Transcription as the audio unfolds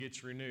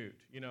gets renewed.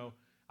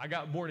 I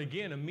got born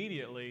again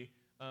immediately,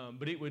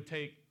 but it would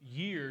take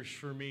years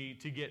for me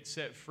to get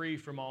set free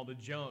from all the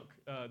junk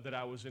that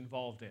I was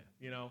involved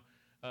in.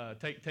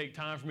 Take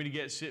time for me to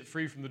get set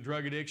free from the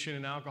drug addiction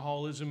and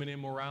alcoholism and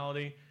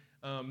immorality.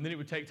 Then it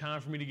would take time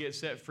for me to get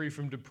set free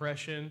from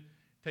depression.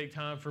 Take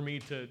time for me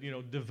to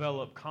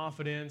develop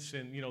confidence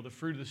and the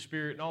fruit of the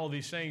Spirit and all of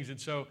these things. And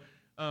so,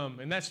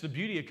 and that's the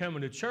beauty of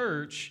coming to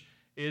church.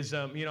 Is,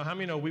 how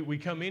many know we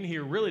come in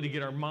here really to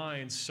get our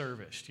minds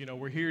serviced?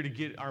 We're here to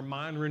get our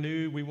mind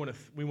renewed. We want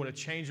to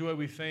change the way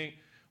we think.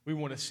 We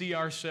want to see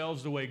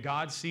ourselves the way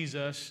God sees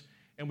us,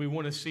 and we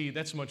want to see,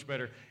 that's much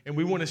better, and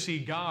we want to see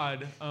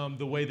God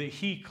the way that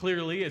He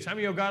clearly is. How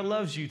many know God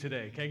loves you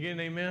today? Can I get an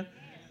amen?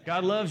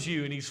 God loves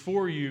you, and He's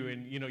for you,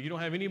 and you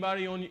don't have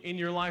anybody in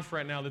your life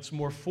right now that's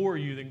more for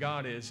you than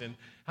God is. And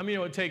how many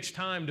know it takes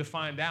time to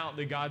find out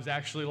that God's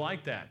actually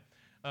like that?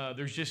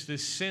 There's just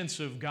this sense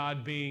of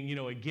God being,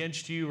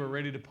 against you or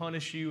ready to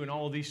punish you and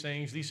all of these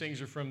things. These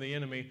things are from the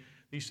enemy.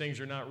 These things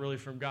are not really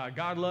from God.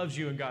 God loves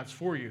you and God's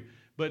for you.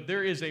 But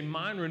there is a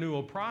mind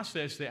renewal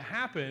process that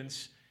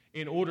happens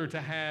in order to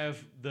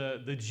have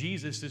the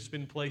Jesus that's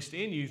been placed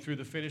in you through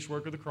the finished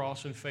work of the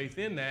cross and faith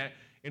in that,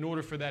 in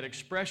order for that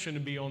expression to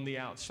be on the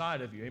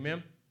outside of you.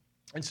 Amen?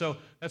 And so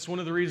that's one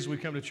of the reasons we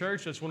come to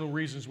church. That's one of the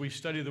reasons we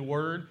study the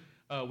Word.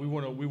 We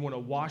want to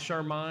wash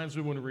our minds.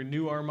 We want to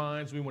renew our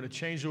minds. We want to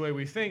change the way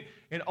we think.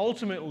 And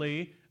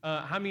ultimately,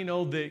 how many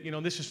know that,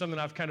 this is something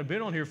I've kind of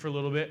been on here for a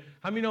little bit.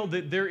 How many know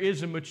that there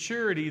is a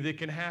maturity that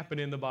can happen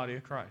in the body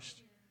of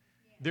Christ?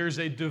 There's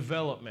a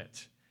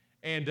development.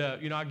 And,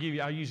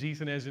 I'll use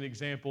Ethan as an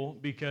example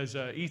because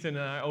Ethan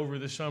and I, over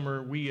the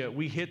summer,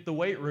 we hit the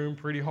weight room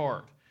pretty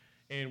hard.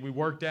 And we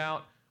worked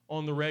out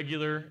on the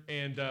regular.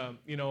 And,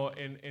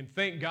 and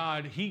thank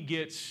God he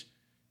gets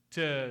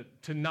to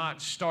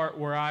not start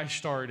where I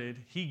started.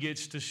 He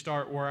gets to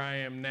start where I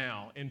am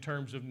now in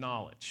terms of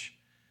knowledge.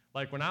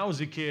 Like when I was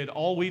a kid,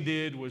 all we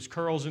did was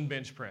curls and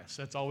bench press.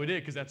 That's all we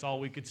did because that's all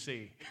we could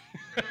see.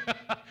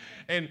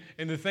 and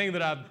the thing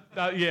that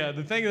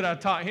I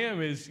taught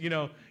him is,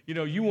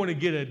 you want to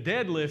get a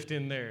deadlift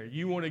in there.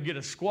 You want to get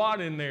a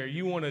squat in there.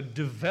 You want to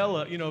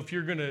develop, if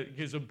you're going to,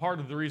 because a part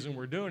of the reason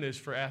we're doing is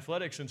for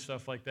athletics and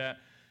stuff like that.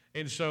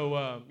 And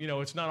so,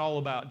 it's not all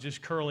about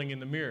just curling in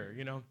the mirror,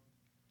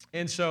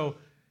 And so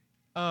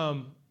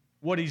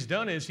what he's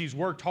done is he's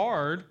worked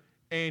hard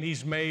and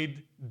he's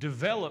made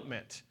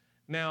development.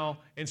 Now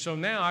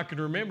I can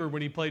remember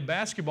when he played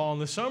basketball in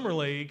the summer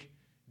league,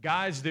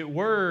 guys that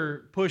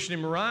were pushing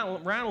him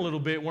around a little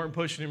bit weren't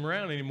pushing him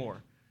around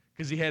anymore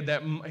because he had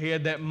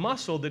that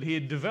muscle that he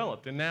had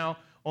developed. And now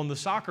on the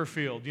soccer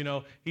field,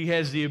 he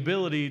has the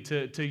ability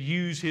to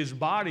use his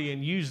body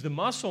and use the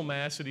muscle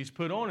mass that he's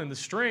put on and the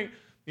strength.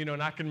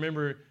 And I can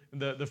remember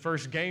the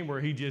first game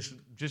where he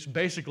just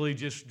basically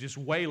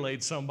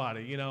waylaid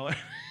somebody,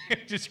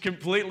 just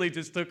completely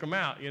just took him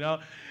out,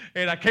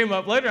 And I came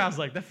up later, I was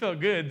like, that felt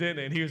good, didn't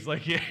it? And he was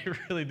like, yeah, it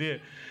really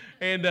did.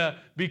 And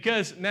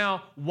because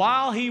now,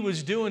 while he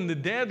was doing the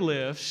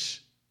deadlifts,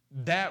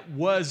 that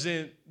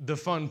wasn't the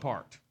fun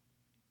part.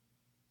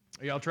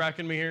 Are y'all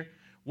tracking me here?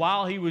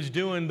 While he was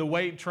doing the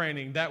weight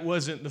training, that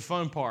wasn't the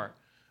fun part.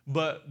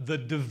 But the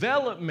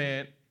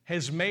development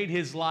has made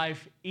his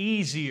life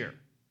easier.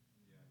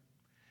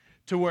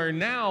 To where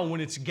now, when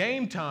it's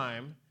game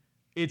time,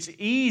 it's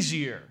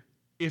easier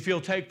if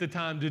he'll take the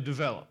time to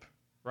develop,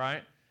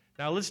 right?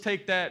 Now, let's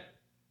take that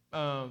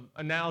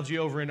analogy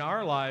over into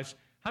our lives.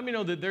 How many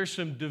know that there's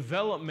some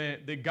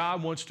development that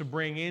God wants to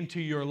bring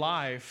into your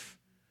life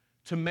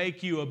to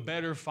make you a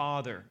better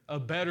father, a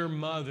better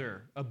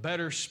mother, a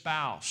better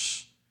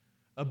spouse,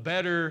 a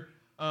better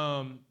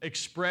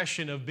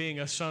expression of being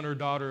a son or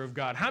daughter of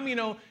God? How many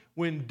know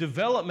when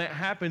development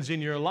happens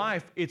in your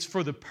life, it's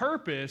for the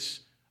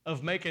purpose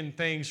of making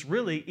things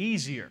really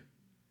easier?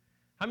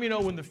 How many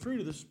know when the fruit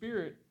of the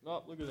Spirit,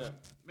 oh, look at that.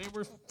 Man,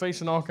 we're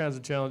facing all kinds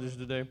of challenges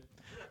today.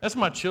 That's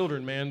my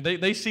children, man.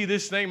 They see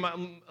this thing.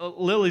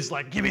 Lily's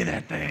like, give me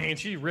that thing. And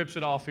she rips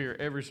it off here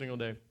every single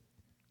day.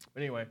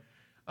 But anyway,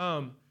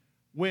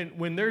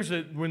 when there's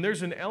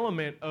an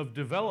element of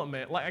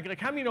development, like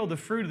how many know the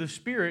fruit of the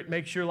Spirit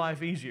makes your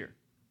life easier?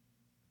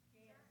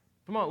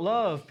 Come on,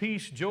 love,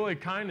 peace, joy,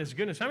 kindness,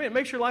 goodness. How many it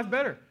makes your life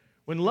better?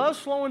 When love's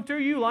flowing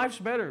through you, life's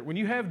better. When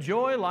you have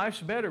joy,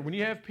 life's better. When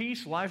you have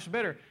peace, life's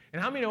better.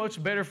 And how many know it's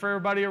better for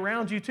everybody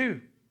around you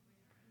too?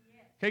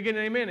 Okay, get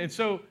an amen. And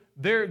so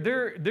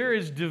there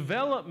is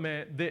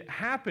development that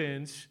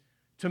happens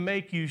to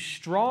make you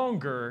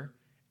stronger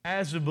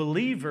as a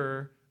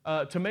believer,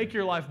 to make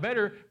your life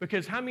better.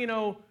 Because how many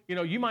know,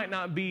 you might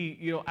not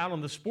be, out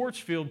on the sports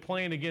field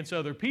playing against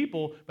other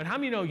people, but how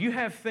many know you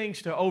have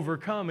things to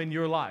overcome in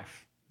your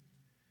life?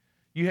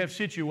 You have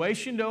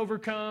situation to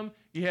overcome.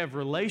 You have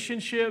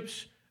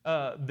relationships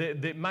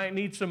that might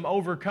need some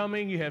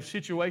overcoming. You have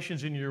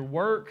situations in your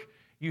work.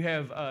 You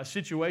have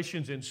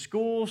situations in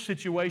school,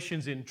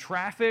 situations in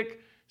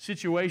traffic,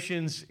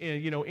 situations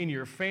in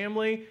your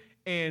family.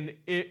 And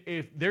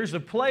if there's a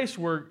place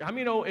where, I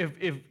mean,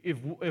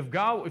 if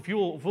God, if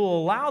you'll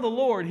allow the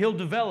Lord, He'll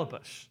develop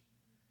us.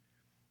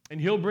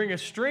 And He'll bring a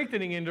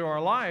strengthening into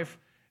our life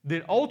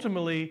that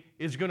ultimately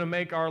is going to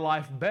make our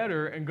life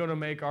better and going to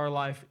make our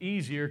life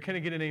easier. Can I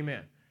get an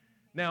amen?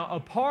 Now, a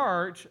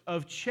part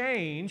of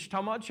change,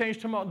 talking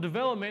about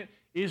development,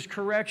 is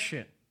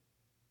correction.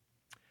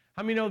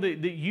 How many know that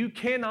you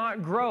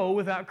cannot grow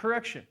without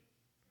correction?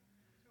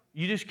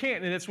 You just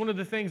can't. And it's one of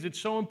the things that's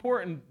so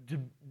important to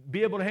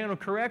be able to handle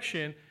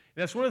correction. And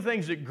that's one of the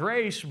things that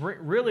grace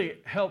really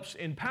helps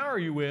empower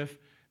you with,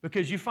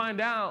 because you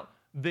find out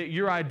that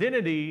your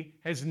identity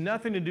has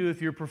nothing to do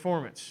with your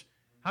performance.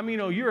 How many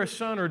know you're a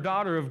son or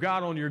daughter of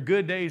God on your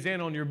good days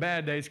and on your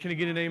bad days? Can you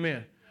get an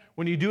amen?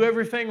 When you do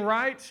everything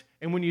right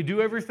and when you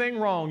do everything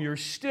wrong, you're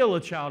still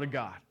a child of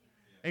God.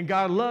 And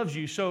God loves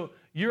you. So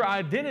your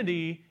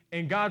identity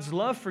and God's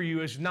love for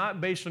you is not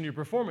based on your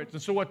performance.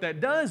 And so what that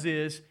does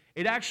is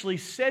it actually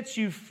sets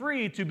you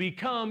free to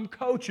become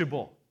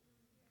coachable.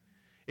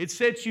 It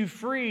sets you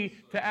free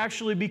to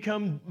actually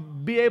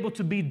be able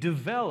to be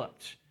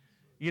developed.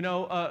 You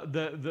know,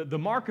 the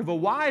mark of a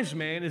wise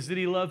man is that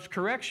he loves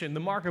correction. The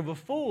mark of a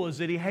fool is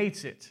that he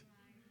hates it.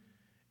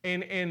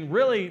 And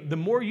really, the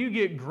more you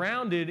get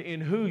grounded in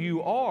who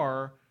you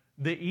are,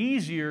 the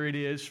easier it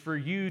is for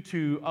you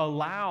to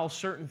allow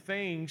certain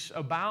things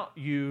about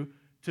you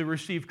to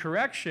receive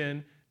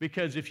correction,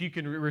 because if you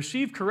can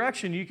receive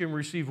correction, you can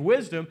receive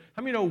wisdom.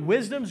 How many know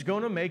wisdom's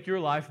going to make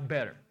your life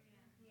better?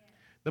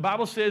 The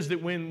Bible says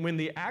that when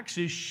the axe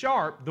is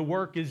sharp, the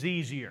work is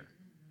easier.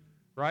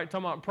 Right?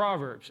 Talking about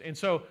Proverbs. And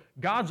so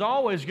God's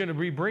always going to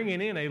be bringing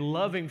in a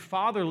loving,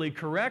 fatherly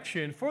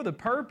correction for the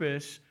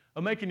purpose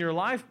of making your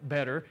life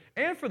better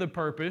and for the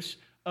purpose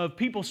of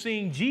people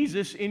seeing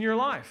Jesus in your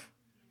life.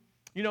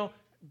 You know,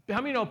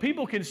 how many know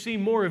people can see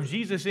more of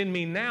Jesus in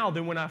me now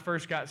than when I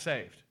first got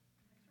saved?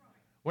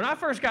 When I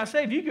first got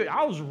saved,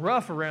 I was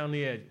rough around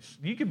the edges.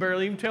 You could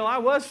barely even tell I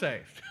was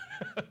saved.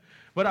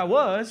 But I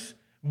was.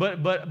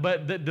 But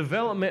the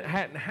development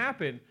hadn't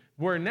happened,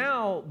 where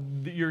now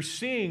you're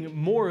seeing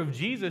more of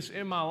Jesus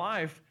in my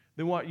life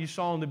than what you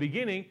saw in the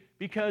beginning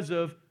because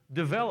of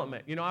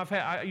development. You know,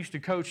 I used to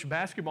coach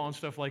basketball and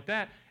stuff like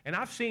that, and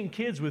I've seen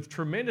kids with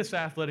tremendous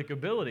athletic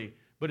ability,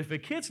 but if a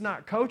kid's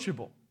not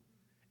coachable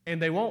and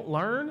they won't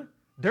learn,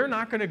 they're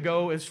not going to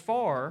go as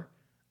far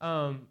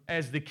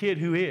as the kid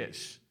who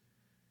is.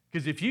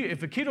 Because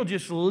if a kid will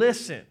just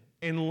listen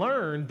and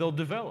learn, they'll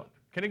develop.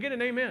 Can I get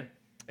an amen?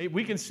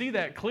 We can see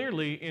that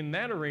clearly in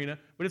that arena,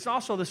 but it's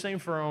also the same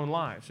for our own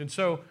lives. And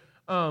so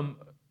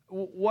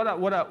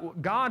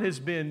God has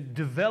been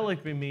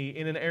developing me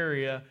in an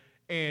area,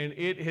 and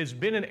it has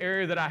been an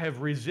area that I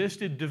have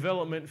resisted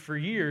development for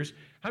years.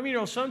 How many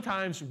know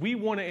sometimes we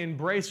want to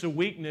embrace a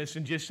weakness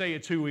and just say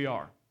it's who we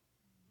are?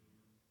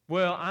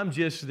 Well, I'm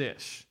just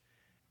this.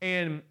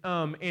 And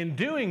in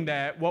doing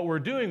that, what we're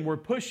doing, we're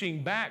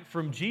pushing back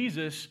from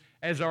Jesus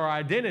as our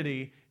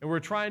identity, and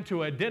we're trying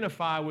to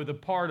identify with a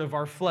part of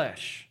our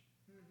flesh.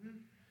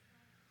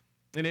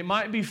 And it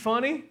might be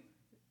funny,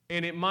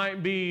 and it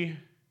might be,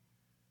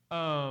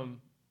 but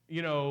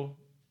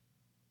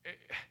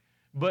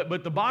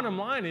the bottom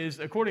line is,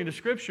 according to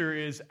Scripture,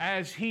 is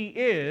as He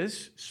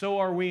is, so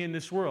are we in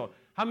this world.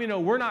 How many know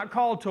we're not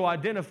called to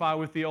identify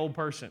with the old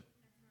person?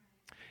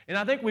 And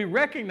I think we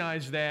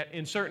recognize that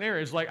in certain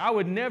areas. Like, I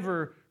would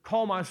never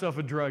call myself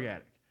a drug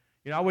addict.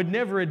 You know, I would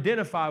never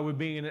identify with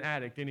being an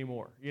addict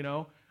anymore, you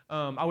know.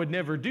 I would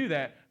never do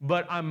that.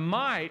 But I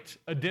might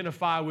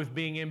identify with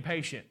being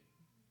impatient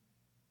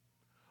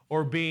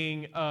or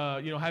being,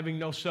 having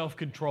no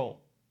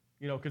self-control,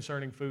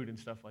 concerning food and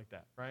stuff like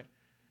that, right?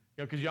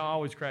 Because y'all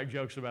always crack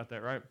jokes about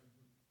that, right?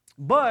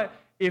 But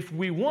if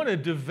we want to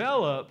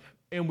develop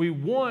and we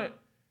want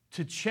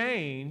to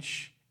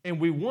change and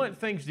we want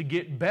things to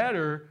get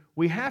better,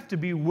 we have to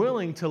be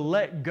willing to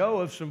let go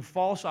of some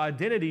false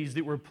identities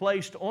that were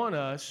placed on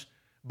us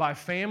by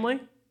family.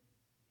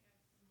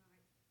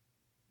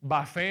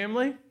 By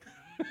family.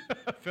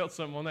 I felt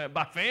something on that.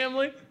 By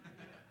family.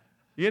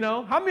 You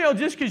know, how many know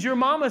just because your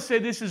mama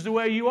said this is the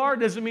way you are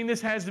doesn't mean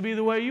this has to be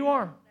the way you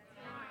are.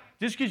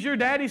 Just because your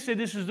daddy said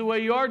this is the way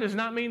you are does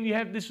not mean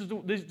this is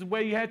the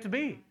way you have to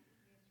be.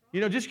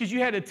 You know, just because you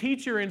had a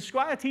teacher in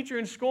school, I had a teacher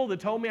in school that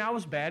told me I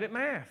was bad at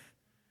math.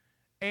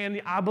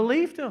 And I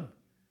believed him.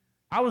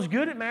 I was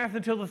good at math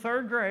until the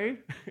 3rd grade,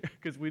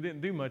 because we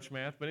didn't do much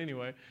math, but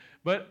anyway.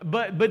 But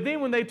then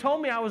when they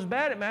told me I was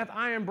bad at math,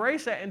 I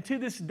embraced that, and to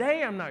this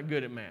day I'm not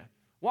good at math.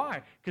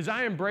 Why? Because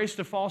I embraced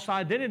a false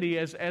identity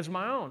as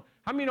my own.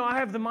 How many know I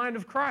have the mind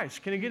of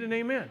Christ? Can I get an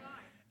amen?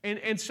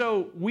 And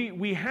so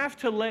we have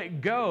to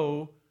let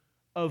go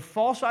of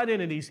false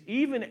identities,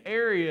 even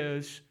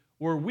areas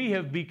where we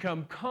have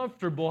become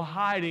comfortable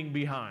hiding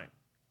behind.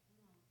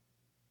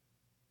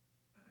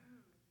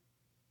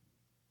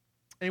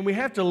 And we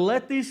have to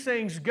let these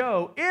things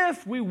go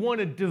if we want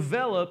to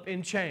develop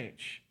and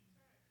change.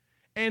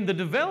 And the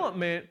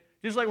development,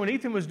 just like when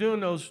Ethan was doing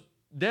those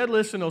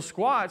deadlifts and those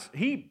squats,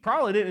 he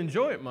probably didn't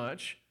enjoy it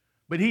much,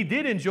 but he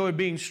did enjoy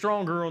being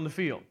stronger on the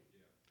field.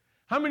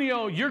 How many of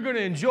y'all, you're going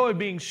to enjoy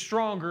being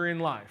stronger in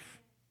life?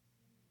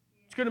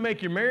 It's going to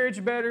make your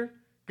marriage better,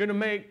 going to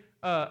make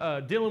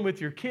dealing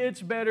with your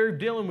kids better,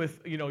 dealing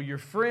with your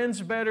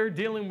friends better,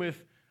 dealing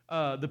with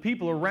the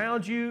people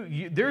around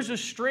you. There's a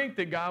strength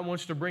that God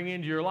wants to bring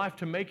into your life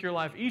to make your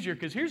life easier,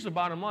 because here's the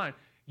bottom line.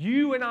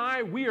 You and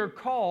I, we are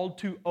called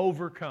to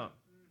overcome.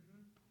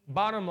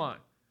 Bottom line.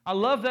 I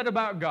love that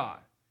about God.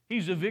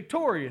 He's a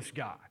victorious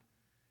God.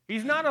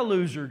 He's not a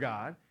loser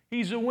God.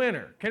 He's a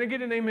winner. Can I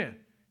get an amen?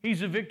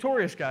 He's a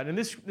victorious God. And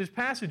this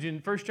passage in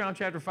 1 John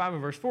chapter 5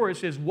 and verse 4, it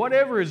says,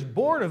 whatever is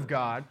born of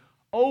God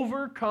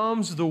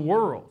overcomes the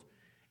world.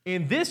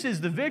 And this is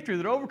the victory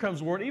that overcomes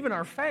the world, even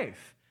our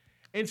faith.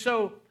 And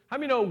so, how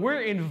many know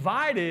we're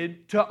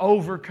invited to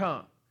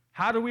overcome?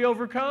 How do we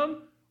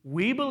overcome?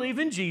 We believe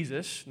in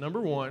Jesus, number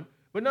one.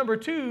 But number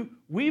two,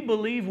 we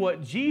believe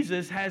what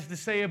Jesus has to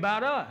say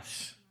about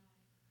us.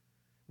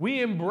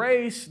 We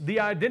embrace the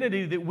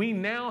identity that we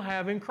now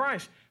have in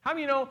Christ. How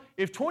many know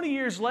if 20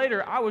 years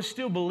later I was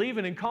still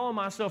believing and calling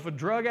myself a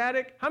drug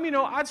addict, how many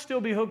know I'd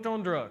still be hooked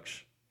on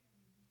drugs?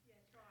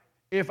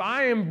 If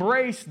I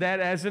embrace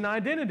that as an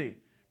identity.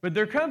 But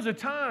there comes a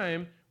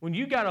time when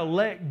you got to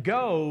let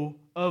go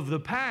of the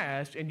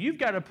past and you've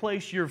got to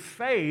place your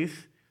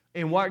faith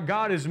in what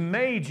God has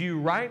made you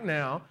right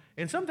now.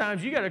 And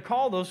sometimes you got to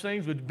call those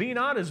things which be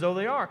not as though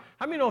they are.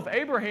 How many know if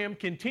Abraham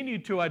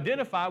continued to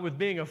identify with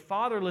being a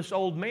fatherless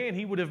old man,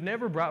 he would have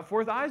never brought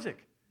forth Isaac?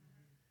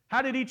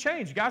 How did he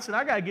change? God said,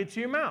 I got to get to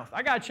your mouth.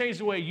 I got to change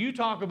the way you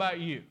talk about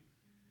you.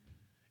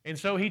 And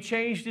so he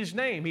changed his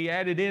name. He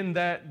added in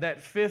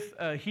that fifth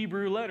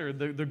Hebrew letter,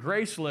 the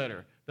grace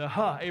letter,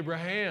 the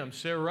Abraham,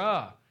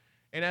 Sarah.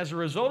 And as a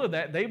result of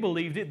that, they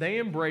believed it, they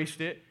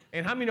embraced it.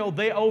 And how many know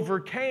they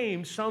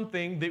overcame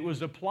something that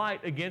was a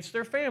plight against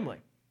their family?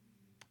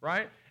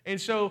 Right?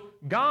 And so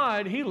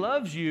God, He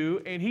loves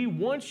you and He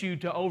wants you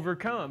to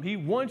overcome. He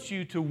wants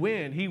you to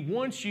win. He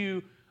wants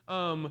you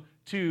to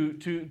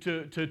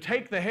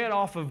take the head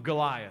off of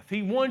Goliath.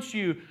 He wants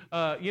you,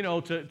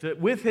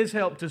 with His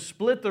help, to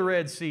split the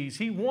Red Seas.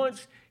 He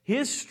wants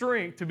His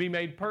strength to be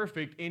made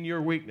perfect in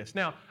your weakness.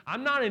 Now,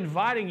 I'm not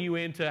inviting you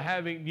into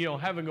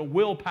having a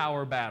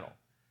willpower battle.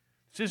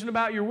 This isn't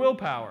about your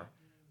willpower,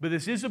 but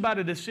this is about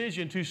a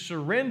decision to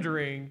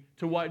surrendering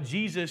to what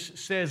Jesus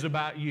says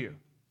about you.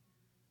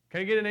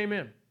 Can I get an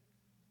amen?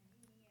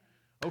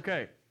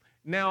 Okay.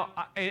 Now,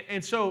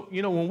 and so,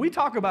 when we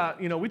talk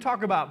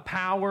about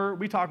power,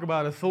 we talk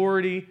about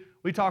authority,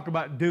 we talk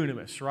about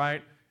dunamis,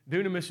 right?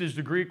 Dunamis is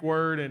the Greek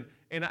word,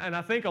 and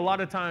I think a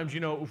lot of times,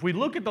 if we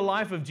look at the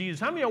life of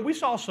Jesus, how many of we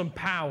saw some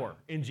power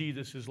in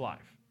Jesus'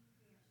 life,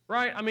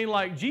 right? I mean,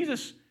 like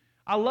Jesus,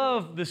 I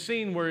love the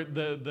scene where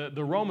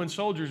the Roman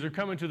soldiers are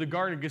coming to the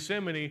Garden of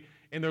Gethsemane,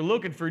 and they're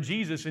looking for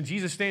Jesus, and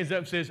Jesus stands up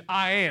and says,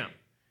 I am.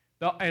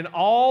 And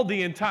all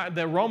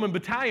the Roman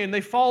battalion,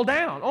 they fall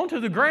down onto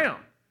the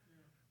ground.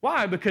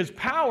 Why? Because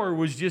power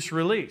was just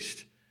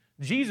released.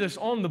 Jesus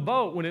on the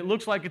boat, when it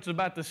looks like it's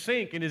about to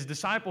sink and his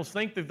disciples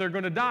think that they're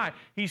going to die,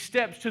 he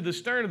steps to the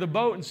stern of the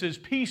boat and says,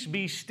 peace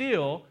be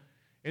still.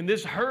 And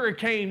this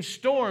hurricane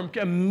storm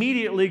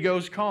immediately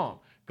goes calm.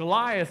 Who's the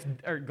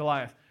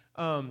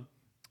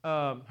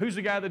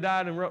guy that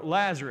died in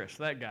Lazarus,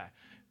 that guy.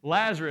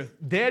 Lazarus,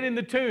 dead in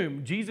the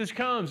tomb. Jesus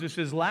comes and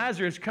says,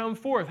 Lazarus, come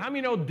forth. How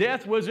many know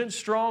death wasn't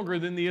stronger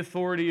than the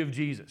authority of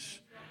Jesus?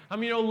 How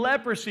many know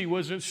leprosy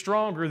wasn't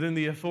stronger than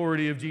the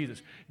authority of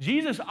Jesus?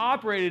 Jesus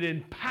operated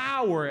in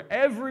power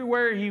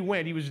everywhere he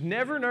went. He was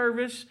never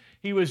nervous.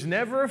 He was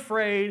never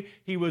afraid.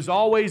 He was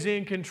always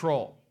in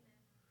control.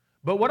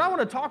 But what I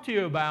want to talk to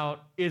you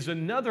about is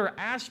another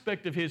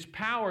aspect of his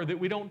power that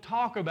we don't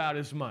talk about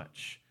as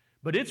much.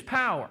 But it's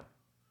power,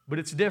 but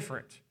it's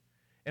different.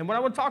 And what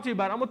I want to talk to you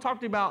about, I'm going to talk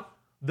to you about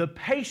the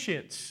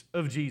patience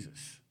of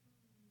Jesus.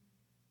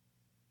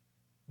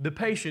 The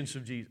patience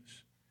of Jesus.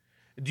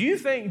 Do you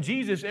think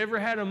Jesus ever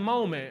had a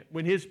moment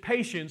when his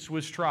patience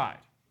was tried?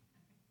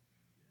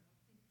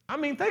 I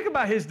mean, think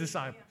about his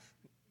disciples.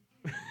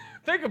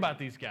 Think about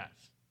these guys.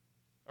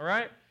 All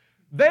right?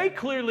 They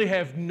clearly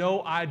have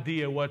no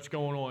idea what's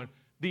going on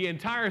the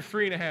entire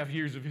 3.5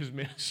 years of his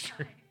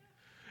ministry.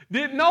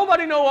 Did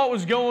nobody know what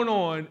was going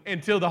on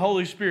until the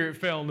Holy Spirit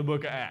fell in the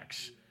book of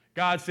Acts?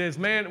 God says,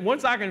 man,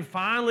 once I can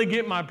finally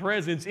get my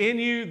presence in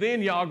you,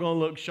 then y'all going to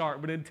look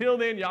sharp. But until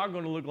then, y'all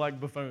going to look like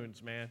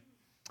buffoons, man.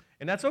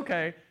 And that's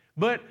okay.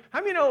 But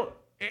how many know,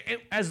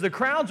 as the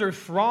crowds are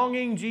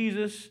thronging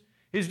Jesus,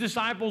 his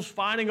disciples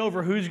fighting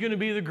over who's going to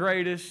be the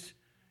greatest,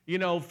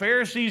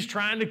 Pharisees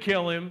trying to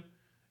kill him,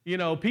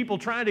 people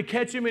trying to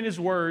catch him in his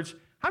words.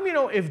 How many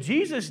know if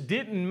Jesus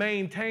didn't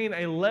maintain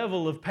a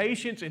level of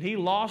patience and he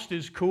lost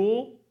his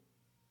cool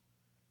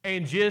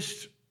and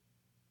just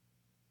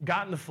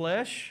got in the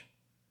flesh,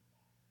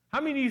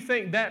 how many of you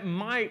think that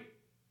might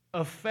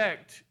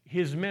affect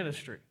his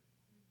ministry?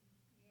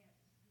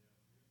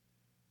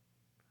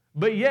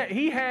 But yet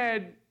he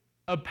had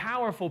a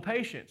powerful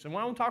patience. And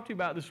what I want to talk to you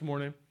about this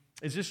morning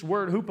is this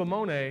word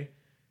hupomone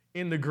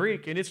in the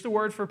Greek, and it's the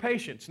word for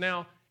patience.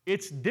 Now,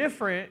 it's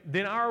different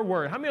than our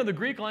word. How many of the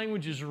Greek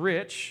language is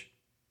rich,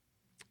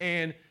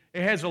 and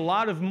it has a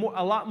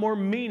lot more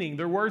meaning.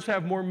 Their words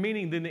have more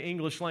meaning than the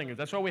English language.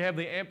 That's why we have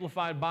the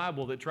Amplified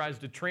Bible that tries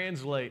to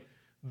translate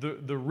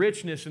the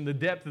richness and the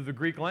depth of the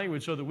Greek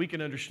language so that we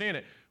can understand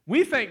it.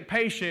 We think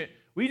patient,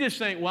 we just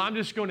think, well, I'm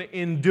just going to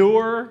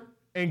endure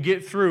and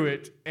get through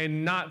it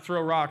and not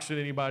throw rocks at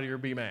anybody or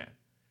be mad.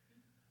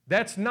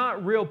 That's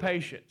not real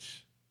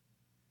patience.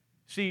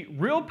 See,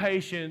 real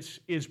patience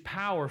is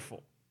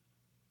powerful,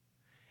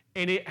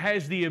 and it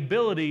has the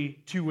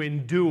ability to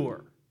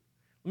endure.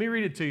 Let me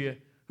read it to you.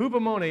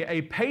 Hupomone,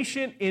 a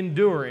patient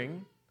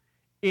enduring,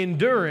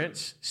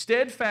 endurance,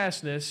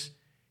 steadfastness,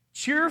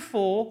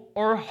 cheerful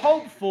or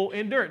hopeful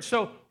endurance.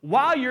 So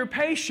while you're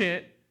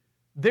patient,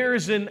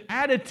 there's an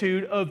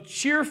attitude of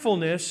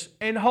cheerfulness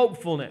and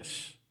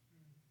hopefulness.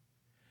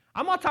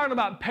 I'm not talking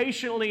about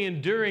patiently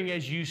enduring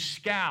as you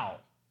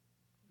scowl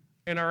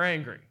and are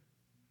angry.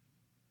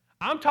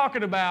 I'm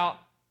talking about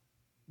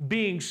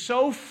being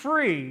so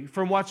free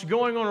from what's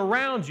going on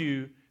around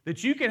you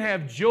that you can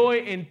have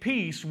joy and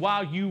peace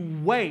while you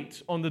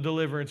wait on the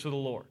deliverance of the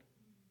Lord.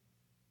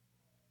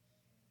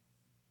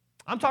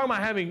 I'm talking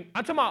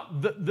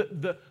about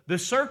the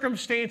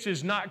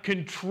circumstances not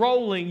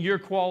controlling your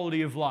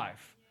quality of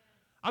life.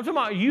 I'm talking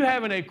about you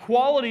having a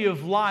quality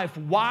of life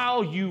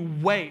while you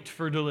wait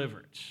for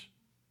deliverance.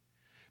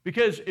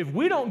 Because if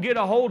we don't get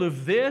a hold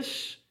of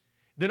this,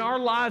 then our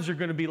lives are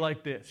going to be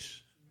like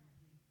this.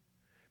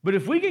 But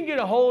if we can get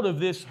a hold of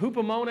this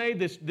hupomone,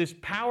 this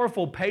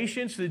powerful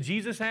patience that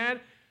Jesus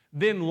had,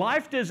 then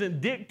life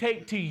doesn't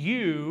dictate to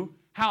you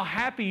how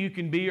happy you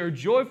can be or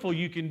joyful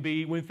you can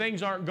be when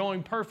things aren't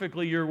going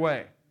perfectly your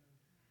way.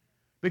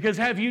 Because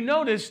have you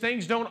noticed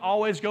things don't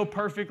always go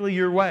perfectly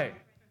your way?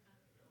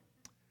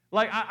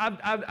 Like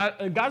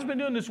God's been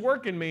doing this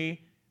work in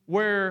me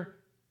where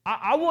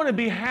I want to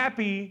be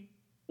happy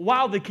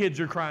while the kids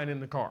are crying in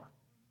the car.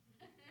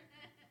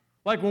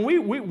 Like when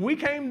we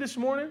came this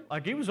morning,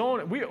 like he was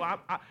on it.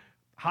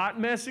 Hot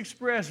Mess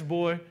Express,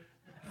 boy.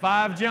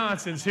 5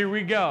 Johnsons, here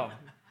we go.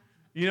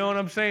 You know what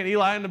I'm saying?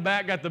 Eli in the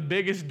back got the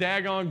biggest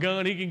daggone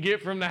gun he can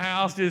get from the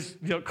house, just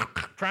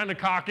trying to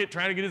cock it,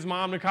 trying to get his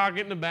mom to cock it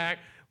in the back.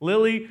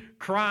 Lily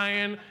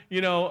crying,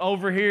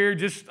 over here,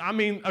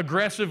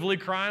 aggressively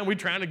crying. We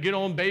trying to get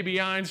on baby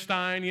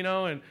Einstein,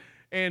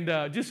 and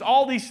just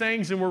all these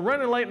things, and we're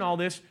running late and all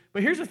this.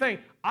 But here's the thing.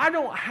 I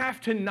don't have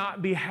to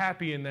not be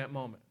happy in that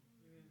moment.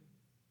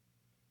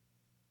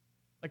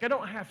 Like, I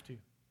don't have to.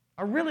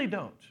 I really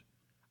don't.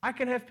 I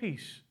can have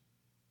peace.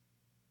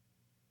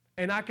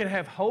 And I can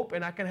have hope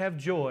and I can have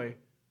joy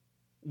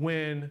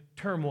when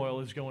turmoil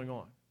is going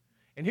on.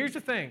 And here's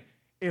the thing.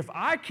 If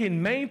I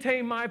can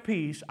maintain my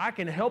peace, I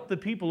can help the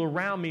people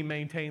around me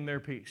maintain their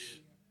peace.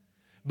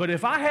 But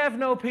if I have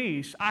no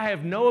peace, I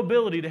have no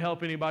ability to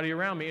help anybody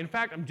around me. In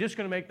fact, I'm just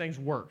going to make things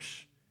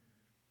worse.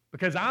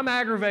 Because I'm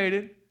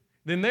aggravated,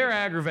 then they're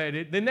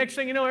aggravated. The next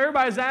thing you know,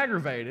 everybody's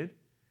aggravated.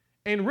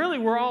 And really,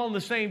 we're all on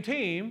the same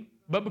team.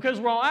 But because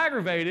we're all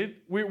aggravated,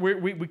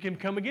 we can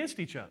come against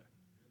each other.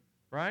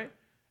 Right?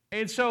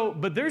 And so,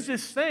 but there's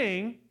this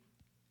thing,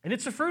 and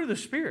it's a fruit of the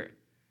Spirit.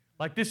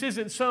 Like this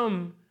isn't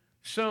some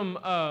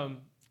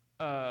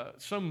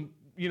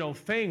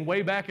thing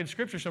way back in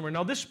Scripture somewhere.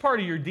 No, this is part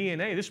of your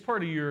DNA. This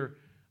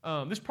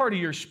is part of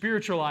your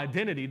spiritual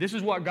identity. This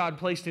is what God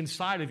placed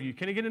inside of you.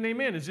 Can I get an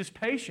amen? Is this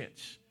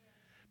patience?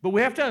 But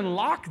we have to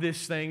unlock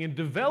this thing and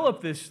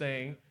develop this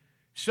thing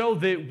so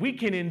that we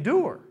can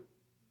endure.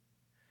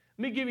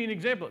 Let me give you an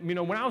example.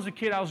 When I was a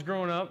kid, I was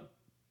growing up.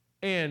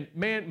 And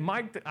man,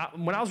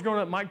 when I was growing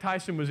up, Mike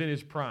Tyson was in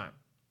his prime.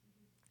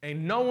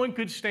 And no one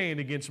could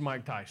stand against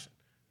Mike Tyson.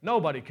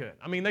 Nobody could.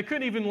 They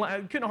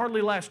couldn't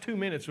hardly last 2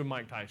 minutes with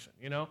Mike Tyson,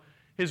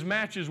 His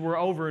matches were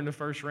over in the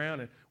first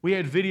round. And we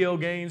had video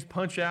games,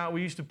 Punch Out,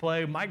 we used to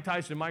play, Mike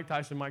Tyson, Mike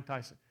Tyson, Mike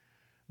Tyson.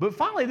 But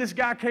finally, this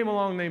guy came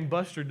along named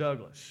Buster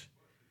Douglas.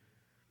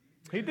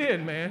 He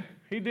did, man.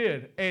 He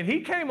did. And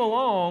he came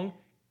along,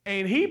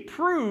 and he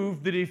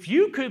proved that if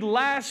you could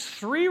last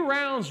 3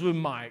 rounds with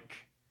Mike,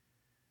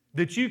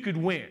 that you could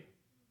win.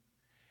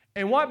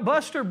 And what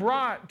Buster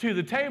brought to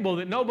the table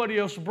that nobody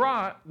else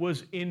brought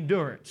was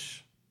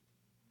endurance.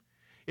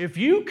 If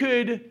you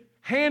could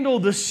handle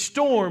the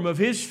storm of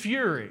his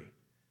fury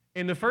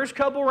in the first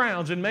couple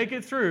rounds and make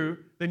it through,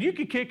 then you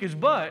could kick his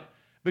butt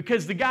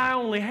because the guy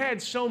only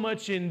had so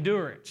much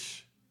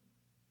endurance.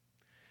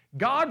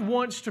 God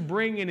wants to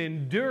bring an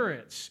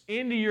endurance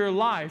into your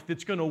life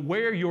that's going to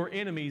wear your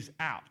enemies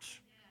out.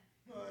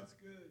 Oh, that's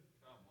good.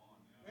 Come on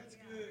now. That's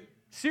good.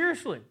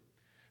 Seriously.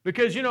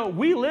 Because,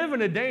 we live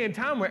in a day and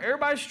time where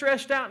everybody's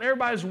stressed out and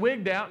everybody's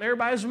wigged out and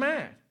everybody's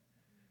mad.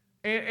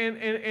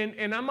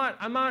 And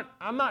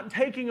I'm not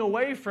taking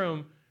away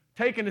from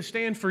taking a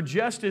stand for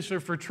justice or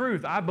for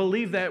truth. I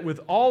believe that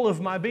with all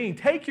of my being.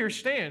 Take your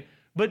stand,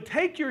 but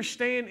take your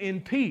stand in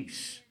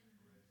peace.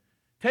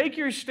 Take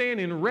your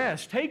stand in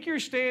rest. Take your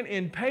stand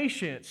in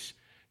patience.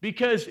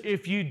 Because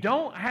if you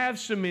don't have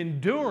some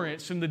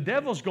endurance, then the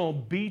devil's going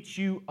to beat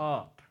you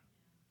up.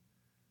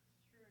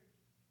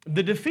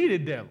 The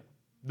defeated devil.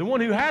 The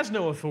one who has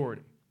no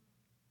authority.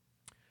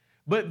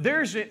 But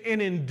there's an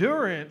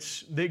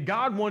endurance that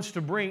God wants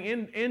to bring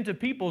into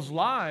people's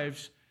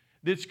lives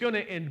that's going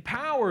to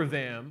empower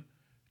them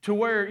to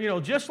where,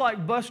 just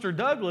like Buster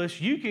Douglas,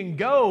 you can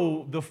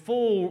go the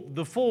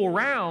full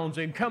rounds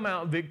and come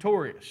out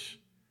victorious.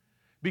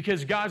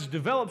 Because God's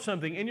developed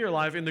something in your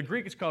life. In the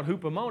Greek, it's called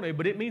hupomone,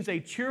 but it means a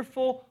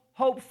cheerful,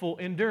 hopeful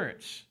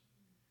endurance.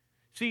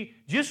 See,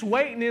 just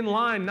waiting in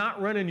line,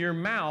 not running your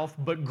mouth,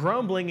 but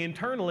grumbling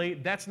internally,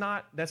 that's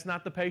not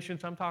the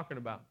patience I'm talking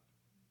about.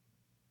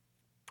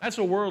 That's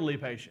a worldly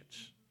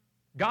patience.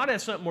 God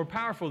has something more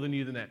powerful than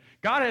you than that.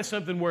 God has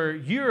something where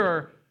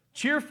you're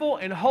cheerful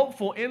and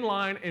hopeful in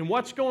line, and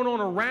what's going on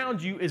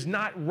around you is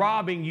not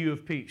robbing you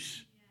of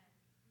peace.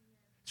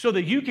 So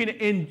that you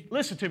can,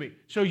 listen to me,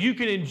 so you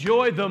can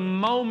enjoy the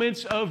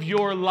moments of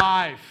your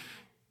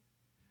life.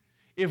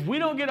 If we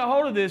don't get a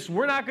hold of this,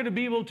 we're not going to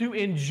be able to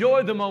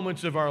enjoy the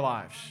moments of our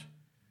lives.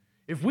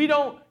 If we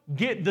don't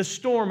get the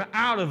storm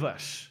out of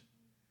us,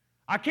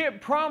 I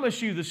can't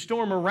promise you the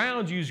storm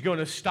around you is going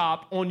to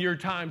stop on your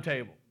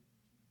timetable.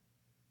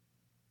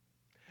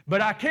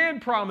 But I can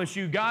promise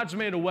you God's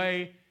made a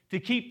way to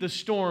keep the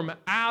storm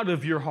out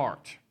of your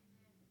heart.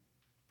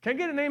 Can I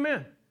get an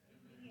amen?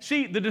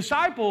 See, the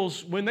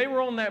disciples, when they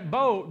were on that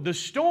boat, the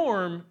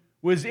storm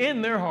was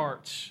in their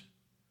hearts.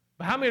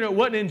 But how many know it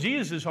wasn't in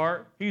Jesus'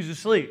 heart? He was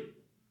asleep.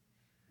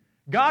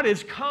 God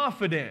is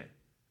confident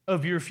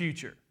of your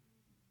future.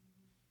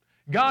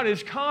 God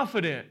is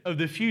confident of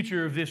the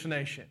future of this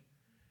nation.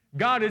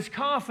 God is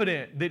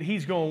confident that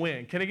He's going to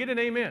win. Can I get an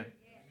amen?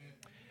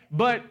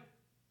 But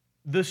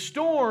the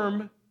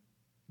storm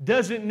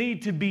doesn't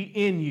need to be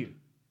in you.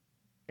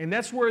 And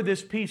that's where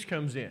this peace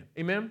comes in.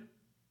 Amen?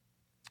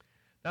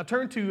 Now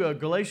turn to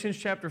Galatians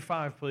chapter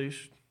 5,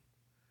 please.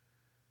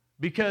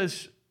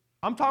 Because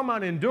I'm talking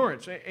about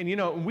endurance. And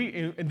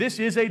this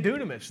is a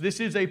dunamis.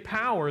 This is a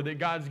power that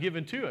God's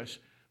given to us.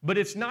 But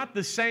it's not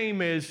the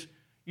same as,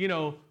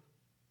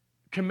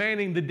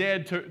 commanding the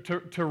dead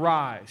to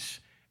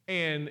rise.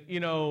 And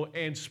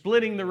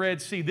splitting the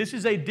Red Sea. This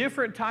is a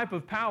different type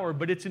of power,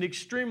 but it's an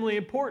extremely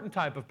important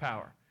type of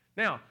power.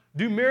 Now,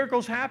 do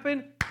miracles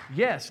happen?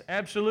 Yes,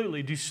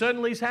 absolutely. Do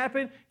suddenlies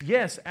happen?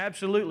 Yes,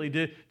 absolutely.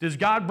 Does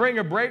God bring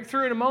a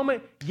breakthrough in a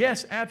moment?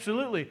 Yes,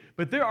 absolutely.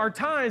 But there are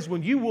times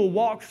when you will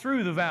walk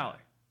through the valley.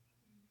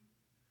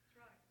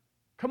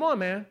 Come on,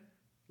 man.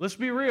 Let's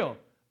be real.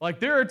 Like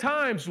there are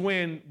times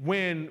when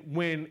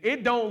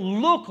it don't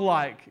look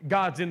like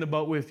God's in the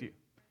boat with you.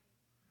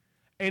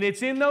 And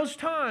it's in those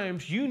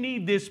times you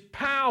need this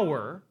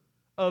power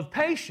of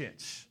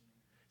patience.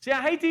 See,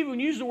 I hate to even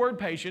use the word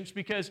patience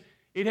because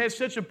it has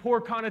such a poor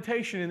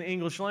connotation in the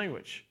English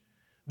language.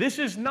 This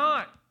is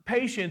not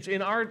patience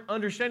in our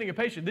understanding of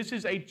patience. This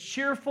is a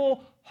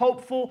cheerful,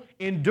 hopeful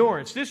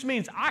endurance. This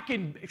means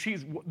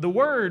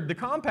the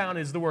compound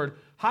is the word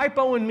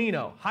hypo and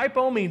meno.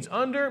 Hypo means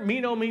under,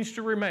 meno means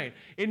to remain.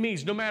 It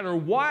means no matter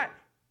what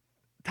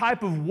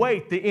type of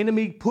weight the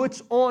enemy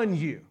puts on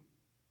you,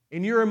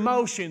 in your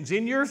emotions,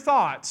 in your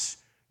thoughts,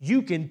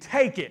 you can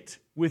take it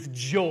with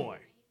joy.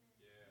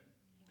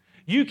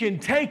 You can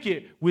take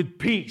it with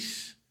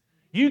peace.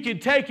 You can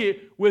take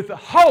it with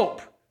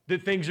hope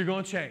that things are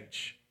going to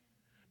change.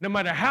 No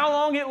matter how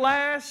long it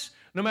lasts,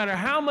 no matter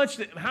how much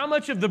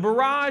of the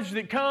barrage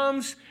that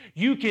comes,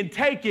 you can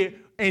take it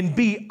and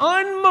be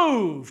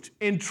unmoved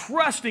in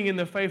trusting in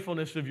the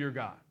faithfulness of your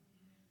God.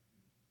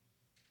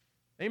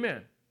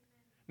 Amen.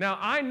 Now,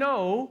 I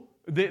know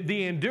that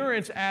the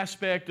endurance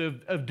aspect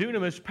of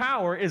dunamis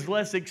power is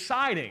less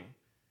exciting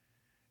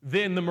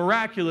than the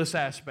miraculous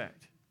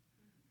aspect.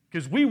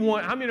 Because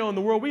how many know in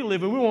the world we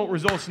live in, we want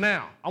results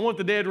now. I want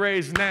the dead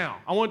raised now.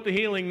 I want the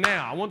healing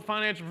now. I want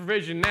financial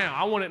provision now.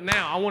 I want it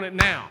now. I want it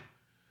now.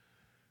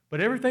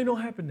 But everything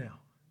don't happen now.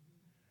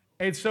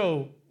 And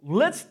so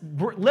let's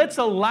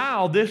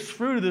allow this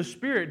fruit of the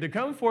Spirit to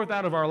come forth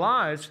out of our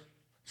lives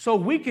so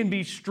we can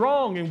be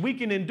strong and we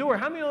can endure.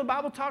 How many know the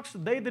Bible talks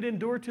they that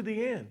endure to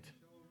the end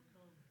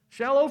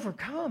shall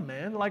overcome,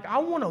 man? Like, I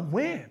want to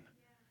win.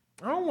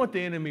 I don't want the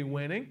enemy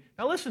winning.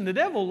 Now listen, the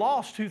devil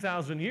lost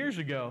 2,000 years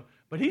ago.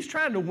 But he's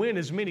trying to win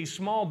as many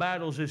small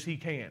battles as he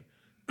can.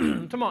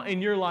 Come on,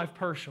 in your life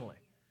personally.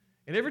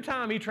 And every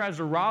time he tries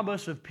to rob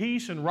us of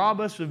peace and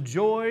rob us of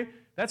joy,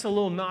 that's a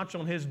little notch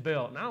on his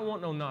belt. And I don't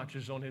want no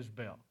notches on his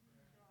belt.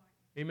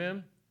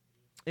 Amen?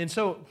 And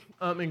so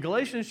in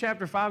Galatians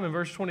chapter 5 and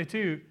verse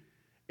 22,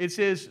 it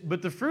says,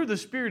 but the fruit of the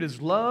Spirit is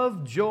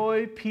love,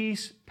 joy,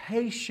 peace,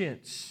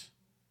 patience.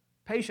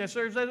 Patience.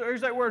 There's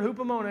that word,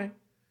 hupomone.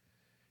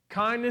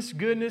 Kindness,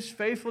 goodness,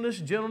 faithfulness,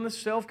 gentleness,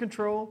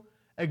 self-control.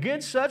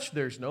 Against such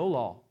there's no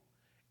law.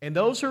 And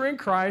those who are in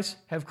Christ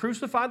have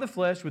crucified the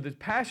flesh with its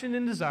passion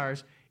and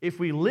desires. If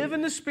we live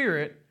in the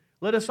Spirit,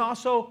 let us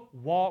also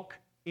walk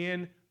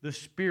in the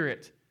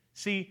Spirit.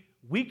 See,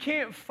 we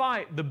can't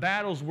fight the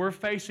battles we're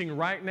facing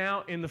right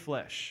now in the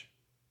flesh.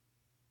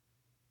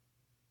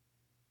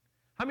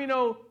 How many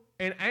know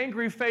an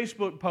angry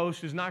Facebook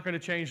post is not going to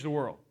change the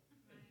world?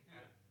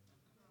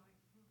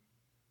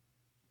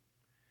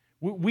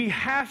 We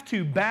have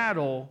to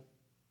battle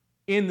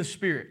in the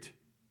Spirit.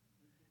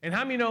 And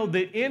how many know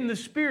that in the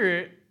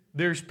Spirit,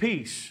 there's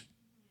peace?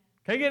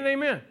 Can I get an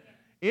amen?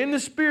 In the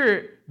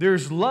Spirit,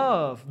 there's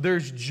love,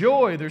 there's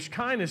joy, there's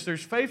kindness,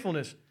 there's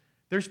faithfulness,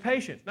 there's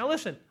patience. Now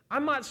listen,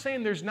 I'm not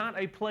saying there's not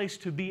a place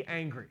to be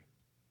angry.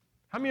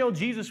 How many know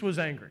Jesus was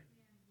angry?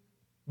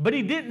 But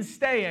He didn't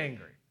stay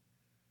angry.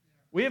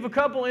 We have a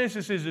couple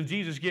instances of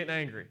Jesus getting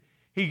angry.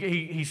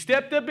 He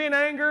stepped up in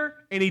anger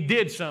and He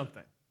did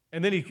something.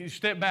 And then He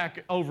stepped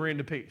back over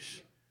into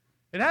peace.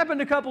 It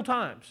happened a couple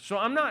times. So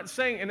I'm not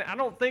saying, and I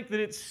don't think that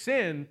it's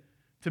sin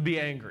to be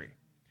angry.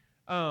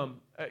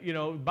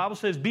 The Bible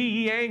says, be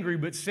ye angry,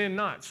 but sin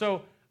not.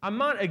 So I'm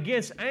not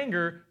against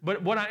anger,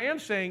 but what I am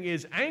saying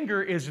is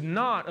anger is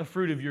not a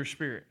fruit of your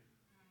spirit.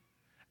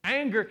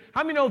 Anger,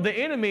 how many know the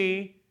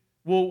enemy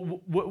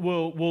will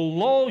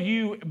lull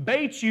you,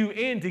 bait you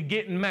into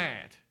getting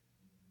mad?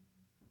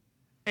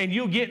 And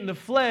you'll get in the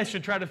flesh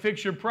and try to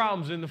fix your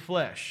problems in the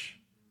flesh.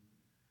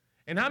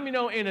 And how many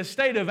know in a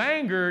state of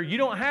anger, you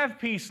don't have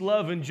peace,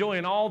 love, and joy,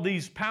 and all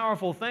these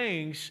powerful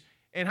things.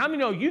 And how many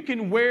know you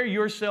can wear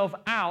yourself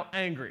out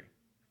angry?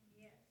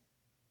 Yes.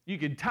 You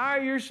can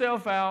tire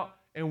yourself out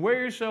and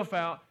wear yourself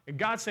out. And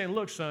God's saying,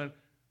 look, son,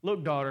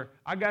 look, daughter,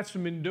 I got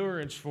some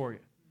endurance for you.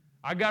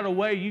 I got a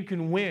way you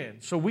can win.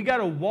 So we got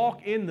to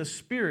walk in the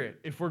Spirit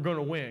if we're going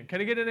to win.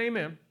 Can I get an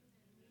amen?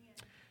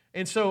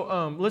 And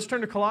so let's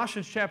turn to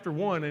Colossians chapter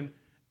 1.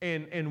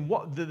 And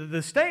what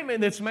the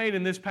statement that's made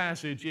in this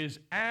passage is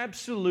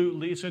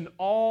absolutely, it's an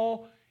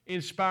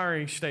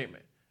awe-inspiring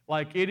statement.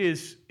 Like it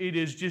is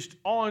just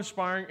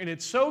awe-inspiring, and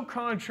it's so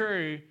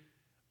contrary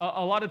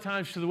a lot of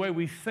times to the way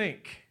we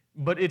think.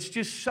 But it's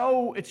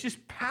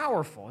just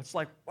powerful. It's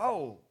like,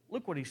 whoa,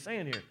 look what he's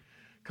saying here.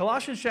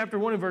 Colossians chapter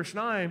 1 and verse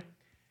 9,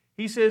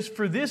 he says,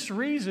 for this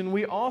reason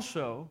we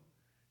also,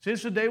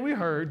 since the day we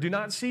heard, do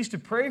not cease to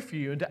pray for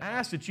you and to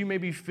ask that you may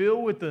be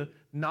filled with the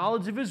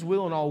knowledge of His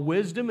will and all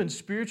wisdom and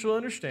spiritual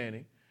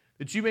understanding,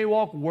 that you may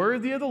walk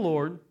worthy of the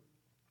Lord,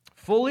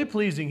 fully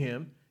pleasing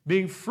Him,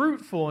 being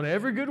fruitful in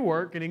every good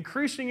work and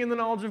increasing in the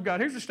knowledge of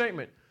God. Here's the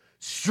statement.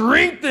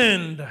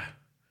 Strengthened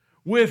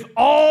with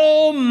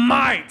all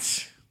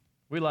might.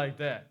 We like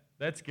that.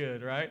 That's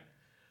good, right?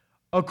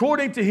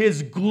 According to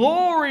His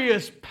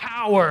glorious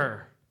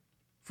power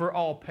for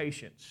all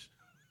patience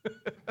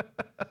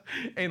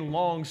and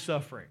long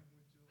suffering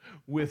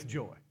with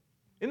joy.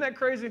 Isn't that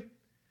crazy?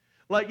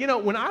 Like,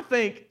 when I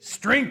think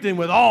strengthened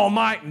with all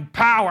might and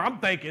power, I'm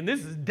thinking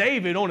this is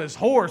David on his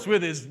horse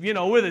with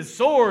his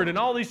sword and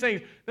all these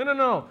things.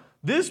 No.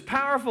 This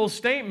powerful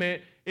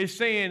statement is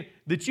saying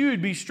that you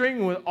would be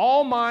strengthened with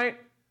all might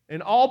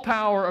and all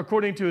power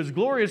according to His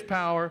glorious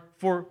power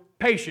for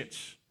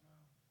patience.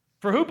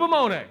 For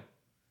hupomone.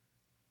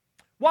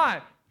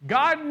 Why?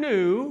 God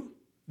knew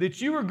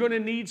that you were going to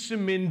need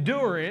some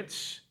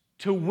endurance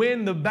to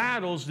win the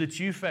battles that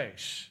you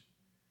face.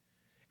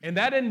 And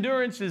that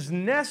endurance is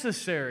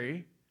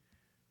necessary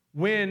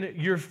when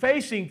you're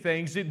facing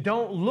things that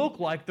don't look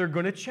like they're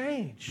going to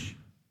change.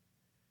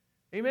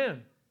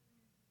 Amen.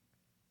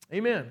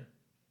 Amen.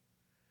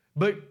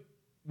 But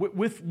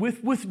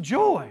with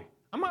joy.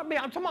 I'm not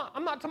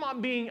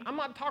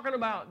talking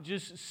about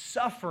just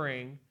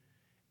suffering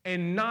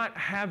and not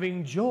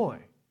having joy.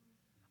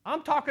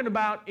 I'm talking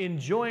about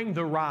enjoying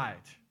the ride.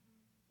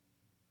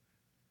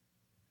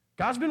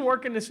 God's been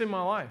working this in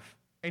my life.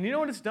 And you know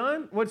what it's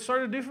done? What it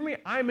started to do for me?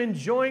 I'm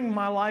enjoying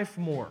my life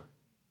more.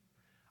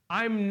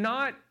 I'm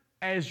not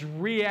as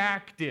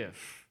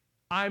reactive.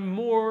 I'm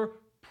more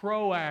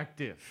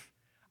proactive.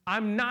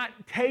 I'm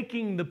not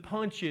taking the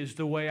punches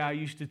the way I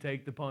used to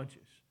take the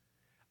punches.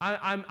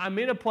 I'm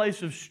in a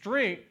place of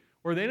strength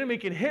where the enemy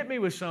can hit me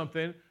with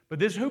something, but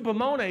this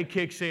hupomone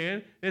kicks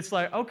in. It's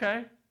like,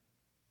 okay,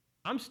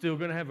 I'm still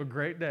going to have a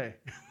great day.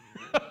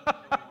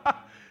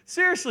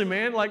 Seriously,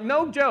 man, like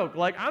no joke.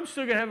 Like I'm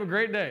still going to have a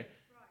great day.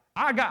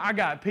 I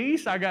got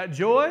peace. I got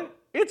joy.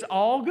 It's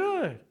all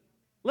good.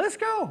 Let's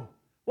go.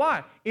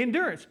 Why?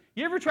 Endurance.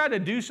 You ever try to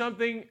do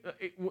something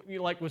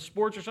like with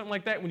sports or something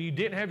like that when you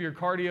didn't have your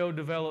cardio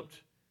developed?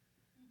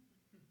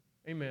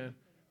 Amen.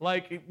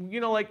 Like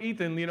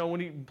Ethan, when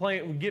he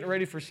getting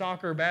ready for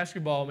soccer or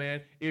basketball,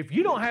 man, if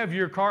you don't have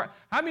your how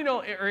many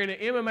know, or in an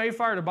MMA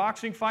fight or a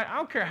boxing fight, I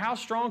don't care how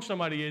strong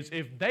somebody is,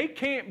 if they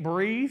can't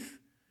breathe,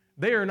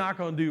 they are not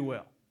going to do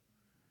well.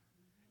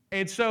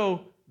 And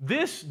so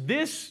this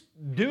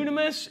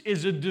dunamis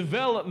is a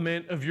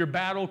development of your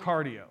battle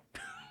cardio.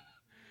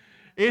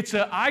 It's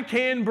I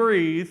can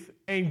breathe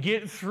and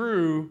get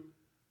through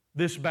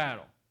this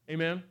battle.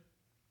 Amen?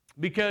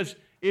 Because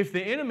if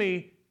the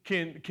enemy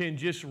can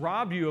just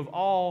rob you of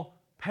all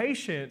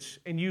patience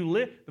and you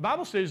live, the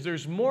Bible says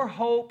there's more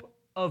hope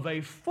of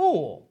a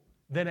fool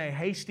than a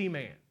hasty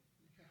man.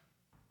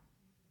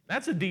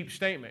 That's a deep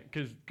statement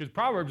because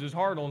Proverbs is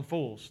hard on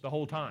fools the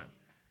whole time.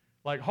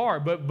 Like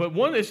hard. But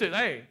one that says,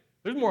 hey,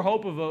 there's more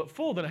hope of a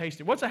fool than a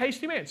hasty. What's a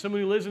hasty man?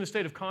 Someone who lives in a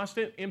state of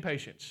constant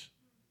impatience.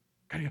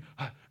 And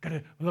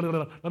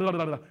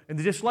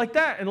just like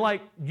that. And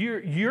like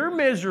you're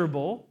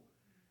miserable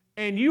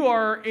and you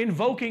are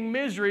invoking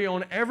misery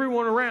on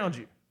everyone around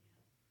you.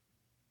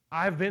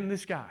 I have been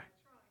this guy.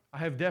 I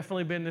have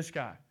definitely been this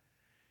guy.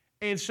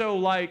 And so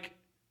like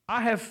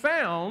I have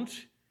found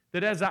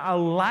that as I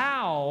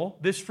allow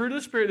this fruit of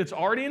the Spirit that's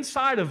already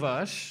inside of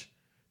us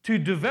to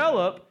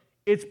develop,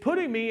 it's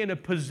putting me in a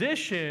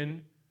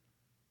position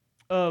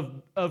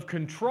of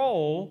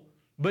control,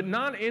 but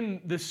not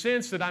in the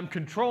sense that I'm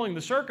controlling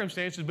the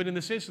circumstances, but in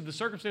the sense that the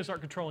circumstances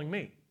aren't controlling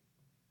me.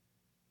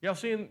 Y'all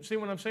see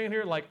what I'm saying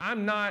here? Like, I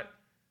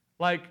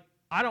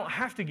don't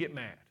have to get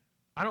mad.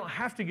 I don't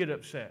have to get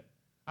upset.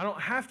 I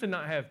don't have to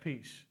not have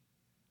peace.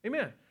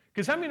 Amen.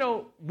 Because how many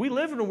know we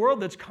live in a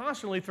world that's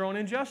constantly throwing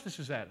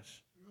injustices at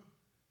us?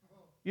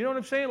 You know what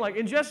I'm saying? Like,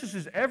 injustice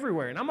is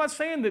everywhere. And I'm not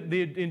saying that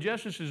the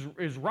injustice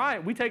is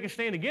right. We take a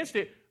stand against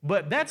it.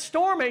 But that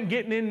storm ain't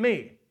getting in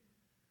me.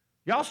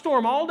 Y'all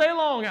storm all day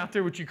long out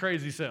there with your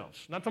crazy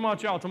selves. Not talking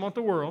about y'all, talking about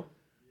the world.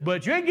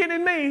 But you ain't getting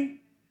in me.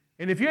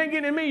 And if you ain't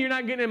getting in me, you're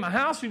not getting in my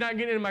house, you're not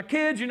getting in my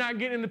kids, you're not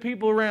getting in the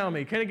people around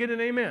me. Can I get an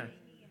amen?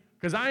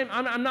 Because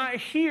I'm not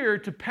here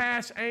to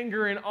pass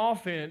anger and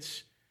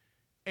offense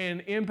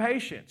and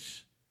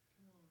impatience.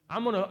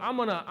 I'm gonna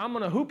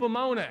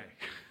hoopamone.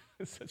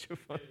 It's such a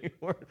funny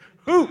word.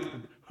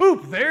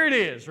 Hoop, there it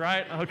is,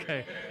 right?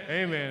 Okay,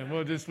 amen.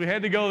 We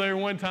had to go there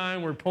one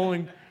time. We're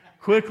pulling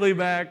quickly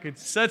back.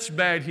 It's such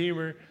bad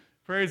humor.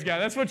 Praise God.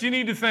 That's what you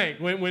need to think.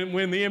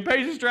 When the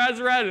impatience drives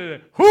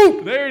around,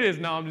 whoop, there it is.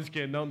 No, I'm just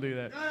kidding. Don't do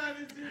that.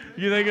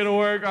 You think it'll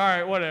work? All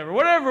right, whatever.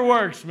 Whatever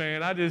works,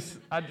 man.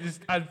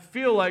 I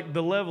feel like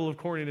the level of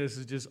corniness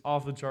is just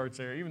off the charts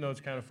there, even though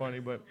it's kind of funny.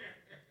 But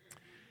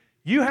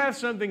you have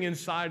something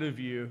inside of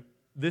you,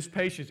 this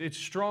patience. It's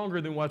stronger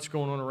than what's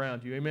going on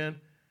around you. Amen?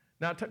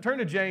 Now, turn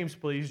to James,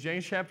 please.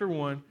 James chapter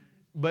 1.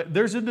 But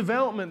there's a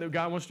development that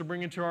God wants to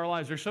bring into our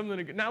lives. There's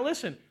something now,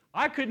 listen.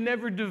 I could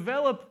never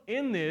develop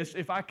in this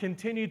if I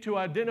continue to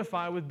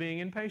identify with being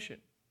impatient.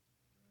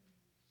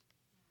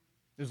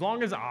 As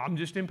long as I'm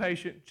just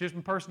impatient, just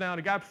my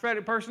personality. Got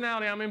prophetic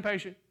personality, I'm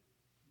impatient.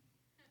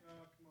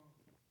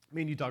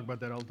 Me and you talk about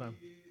that all the time.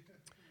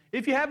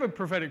 If you have a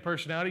prophetic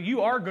personality,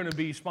 you are going to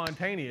be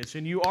spontaneous,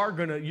 and the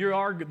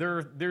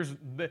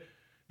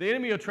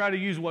enemy will try to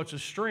use what's a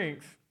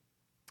strength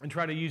and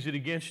try to use it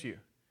against you.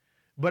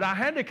 But I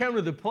had to come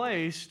to the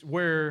place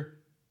where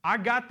I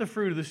got the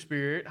fruit of the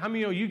Spirit. How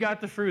many of you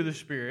got the fruit of the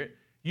Spirit?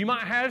 You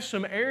might have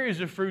some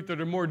areas of fruit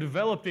that are more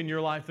developed in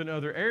your life than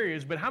other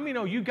areas, but how many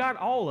know you got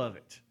all of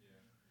it?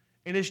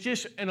 And it's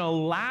just an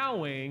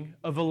allowing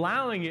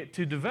it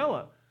to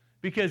develop.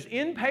 Because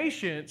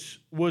impatience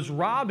was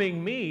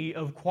robbing me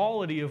of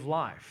quality of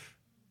life.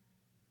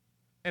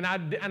 And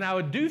I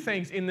would do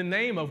things in the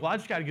name of, well, I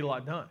just got to get a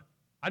lot done.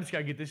 I just got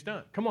to get this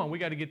done. Come on, we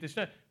got to get this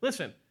done.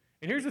 Listen,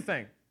 and here's the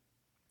thing.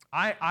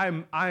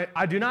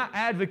 I do not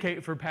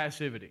advocate for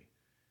passivity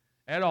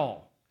at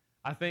all.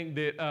 I think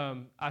that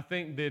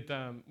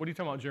what are you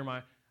talking about,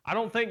 Jeremiah? I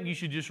don't think you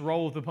should just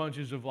roll with the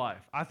punches of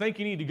life. I think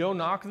you need to go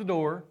knock the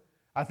door.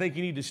 I think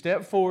you need to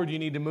step forward. You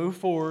need to move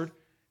forward.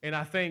 And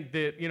I think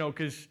that,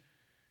 because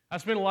I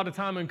spent a lot of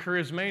time in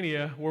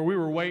Charismania where we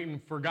were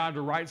waiting for God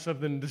to write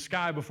something in the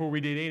sky before we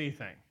did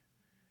anything.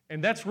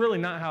 And that's really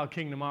not how a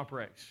kingdom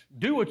operates.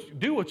 Do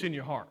what's in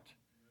your heart.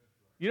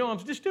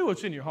 Just do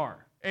what's in your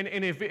heart.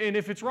 And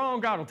if it's wrong,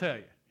 God will tell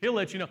you. He'll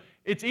let you know.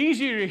 It's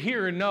easier to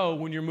hear and know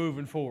when you're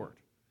moving forward.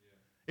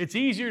 It's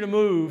easier to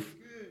move.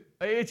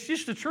 It's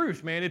just the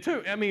truth, man.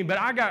 But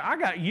I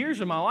got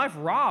years of my life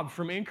robbed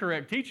from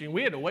incorrect teaching.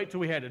 We had to wait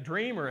till we had a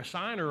dream or a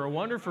sign or a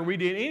wonder before we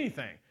did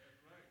anything.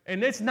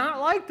 And it's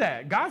not like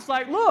that. God's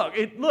like, look,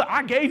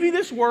 I gave you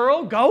this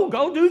world.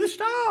 Go do the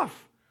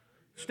stuff.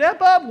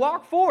 Step up,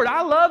 walk forward.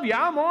 I love you.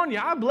 I'm on you.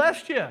 I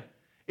blessed you.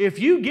 If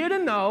you get a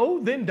no,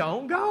 then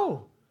don't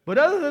go. But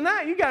other than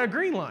that, you got a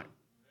green light.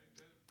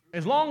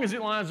 As long as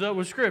it lines up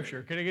with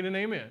Scripture. Can I get an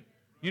amen?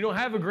 You don't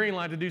have a green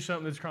light to do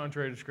something that's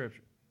contrary to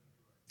Scripture.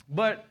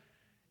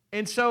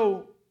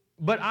 So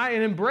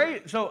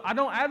I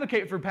don't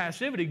advocate for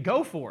passivity.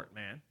 Go for it,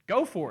 man.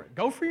 Go for it.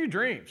 Go for your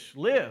dreams.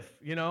 Live,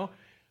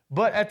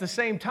 But at the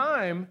same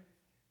time,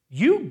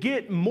 you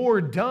get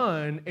more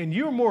done and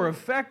you're more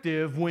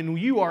effective when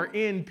you are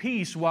in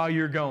peace while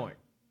you're going.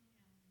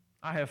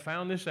 I have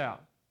found this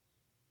out.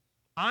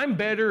 I'm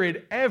better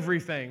at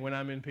everything when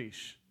I'm in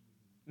peace,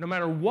 no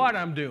matter what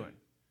I'm doing.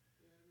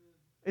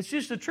 It's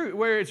just the truth.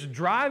 Whether it's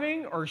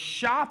driving or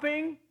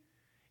shopping,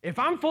 if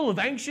I'm full of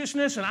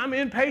anxiousness and I'm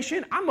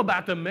impatient, I'm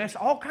about to mess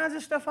all kinds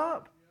of stuff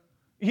up.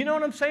 You know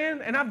what I'm saying?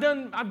 And I've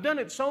done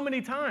it so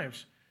many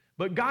times.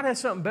 But God has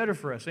something better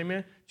for us.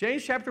 Amen.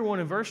 James chapter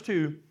 1 and verse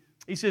 2,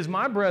 he says,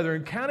 "My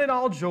brethren, count it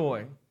all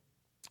joy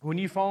when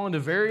you fall into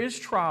various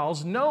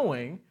trials,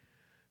 knowing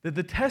that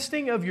the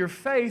testing of your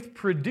faith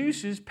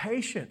produces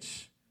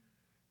patience.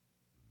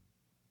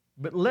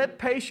 But let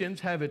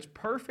patience have its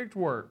perfect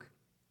work,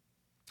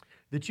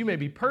 that you may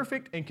be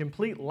perfect and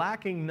complete,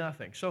 lacking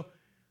nothing." So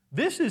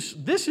this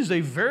is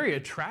a very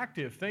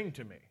attractive thing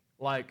to me.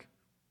 Like,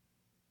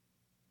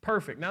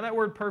 perfect. Now that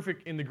word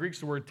perfect in the Greek is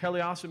the word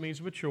teleos. It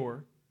means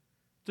mature.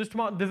 Just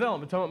talking about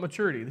development, talking about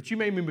maturity. That you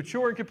may be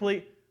mature and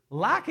complete,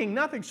 lacking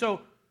nothing.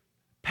 So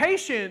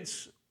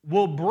patience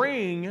will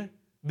bring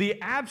the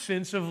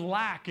absence of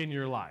lack in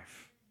your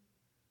life.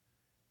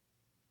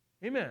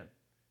 Amen.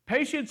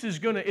 Patience is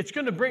it's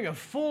going to bring a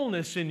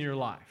fullness in your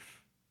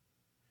life.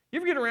 You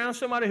ever get around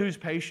somebody who's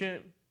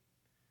patient?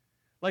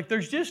 Like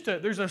there's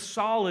a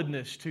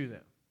solidness to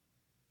them.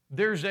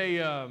 There's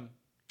a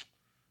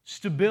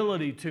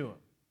stability to them.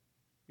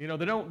 You know,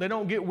 they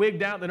don't get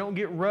wigged out, they don't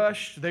get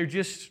rushed,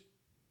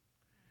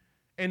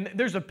 and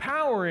there's a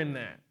power in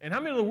that. And how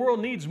many of the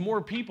world needs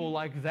more people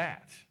like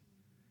that?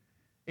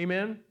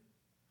 Amen?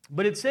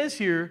 But it says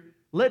here,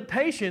 let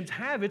patience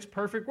have its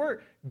perfect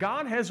work.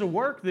 God has a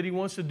work that He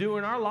wants to do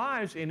in our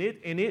lives, and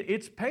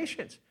it's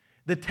patience.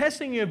 The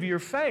testing of your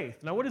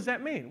faith. Now, what does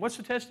that mean? What's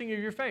the testing of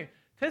your faith?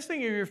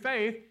 Testing of your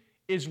faith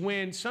is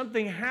when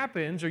something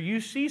happens or you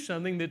see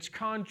something that's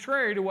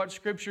contrary to what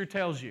Scripture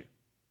tells you.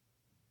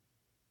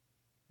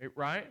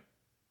 Right?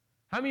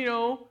 How many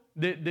know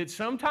that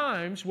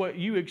sometimes what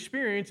you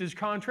experience is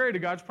contrary to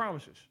God's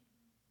promises?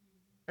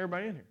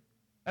 Everybody in here.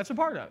 That's a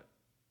part of it.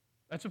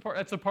 That's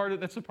a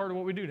part of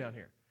what we do down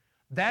here.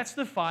 That's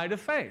the fight of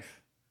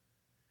faith.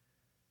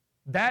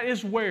 That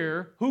is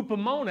where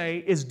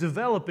hupomone is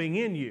developing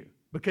in you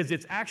because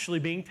it's actually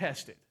being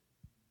tested.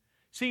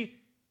 See,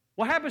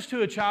 what happens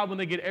to a child when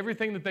they get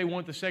everything that they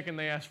want the second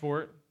they ask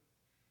for it?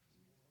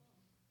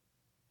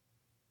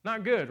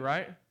 Not good,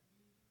 right?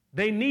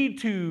 They need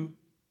to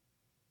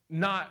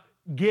not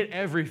get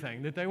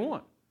everything that they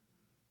want,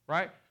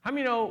 right? How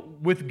many know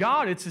with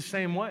God it's the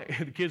same way?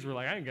 The kids were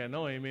like, I ain't got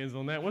no amens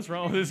on that. What's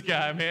wrong with this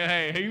guy, man?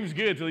 Hey, he was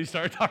good until he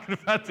started talking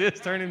about this.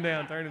 Turn him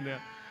down.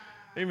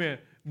 Amen.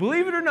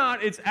 Believe it or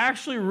not, it's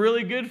actually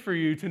really good for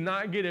you to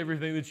not get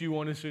everything that you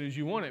want as soon as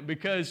you want it,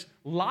 because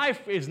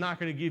life is not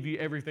going to give you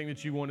everything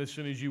that you want as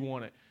soon as you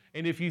want it.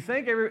 And if you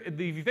think you're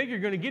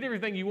going to get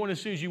everything you want as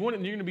soon as you want it,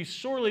 then you're going to be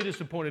sorely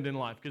disappointed in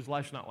life, because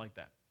life's not like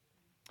that.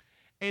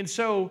 And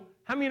so,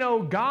 how many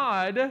know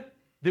God,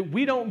 that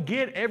we don't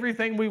get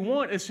everything we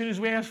want as soon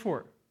as we ask for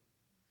it?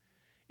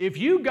 If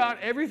you got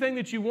everything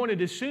that you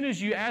wanted as soon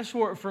as you asked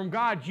for it from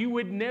God, you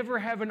would never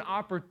have an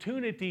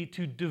opportunity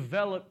to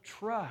develop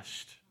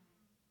trust.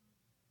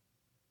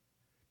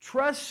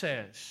 Trust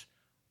says,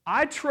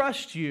 I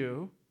trust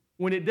you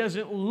when it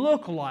doesn't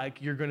look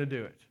like you're going to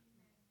do it.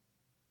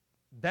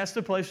 That's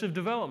the place of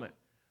development.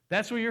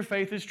 That's where your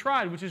faith is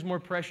tried, which is more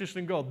precious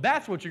than gold.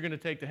 That's what you're going to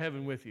take to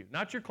heaven with you.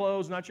 Not your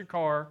clothes, not your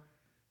car,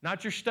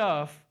 not your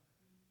stuff,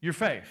 your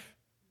faith.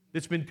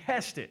 It's been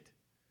tested.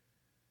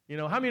 You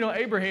know, how many know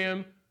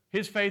Abraham,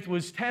 his faith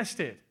was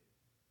tested?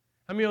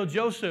 How many know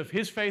Joseph,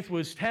 his faith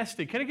was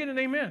tested? Can I get an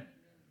amen?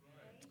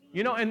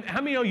 You know, and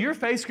how many know your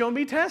faith's going to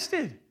be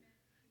tested?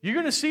 You're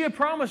going to see a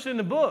promise in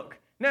the book.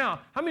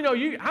 Now, how many of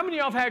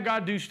y'all have had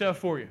God do stuff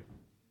for you?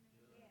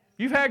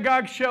 You've had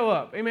God show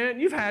up. Amen?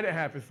 You've had it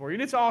happen for you.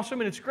 And it's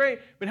awesome and it's great.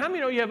 But how many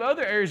know you have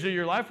other areas of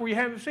your life where you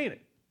haven't seen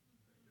it?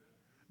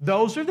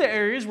 Those are the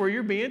areas where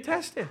you're being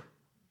tested.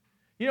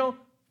 You know, a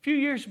few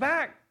years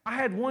back, I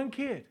had one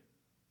kid.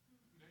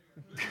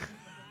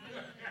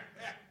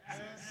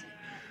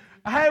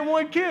 I had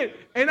one kid.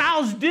 And I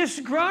was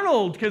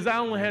disgruntled because I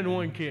only had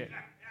one kid.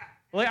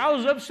 Like, I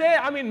was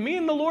upset. I mean, me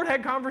and the Lord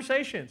had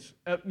conversations.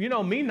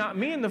 Not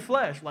me in the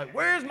flesh. Like,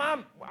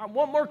 I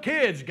want more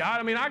kids, God.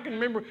 I mean, I can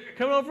remember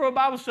coming over for a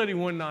Bible study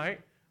one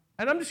night,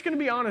 and I'm just going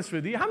to be honest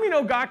with you. How many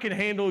know God can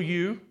handle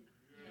you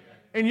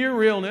and your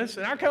realness?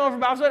 And I came over for a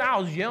Bible study, I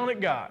was yelling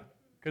at God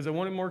because I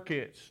wanted more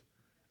kids.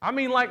 I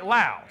mean, like,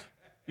 loud.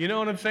 You know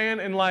what I'm saying?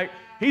 And, like,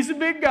 He's a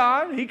big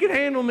God. He can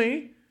handle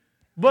me.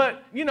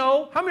 But, you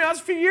know, how many, that was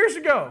a few years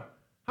ago.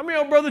 How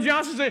many of Brother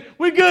Johnson said,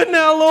 we good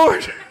now,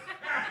 Lord?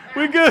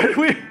 We good.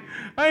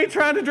 I ain't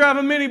trying to drive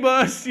a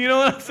minibus. You know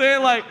what I'm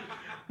saying? Like,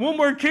 one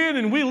more kid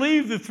and we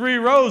leave the 3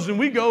 rows and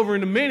we go over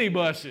into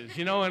minibuses.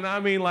 You know, and I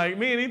mean, like,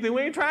 me and Ethan,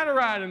 we ain't trying to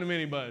ride in the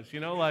minibus. You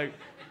know, like,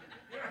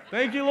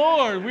 thank you,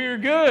 Lord. We are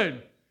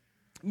good.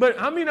 But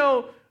how many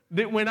know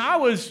that when I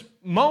was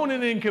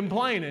moaning and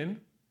complaining,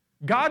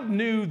 God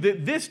knew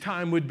that this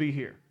time would be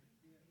here?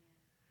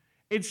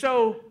 And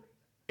so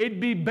it'd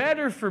be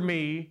better for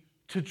me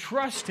to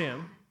trust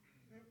Him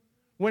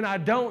when I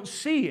don't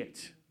see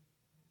it.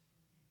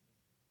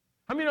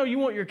 How many know you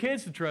want your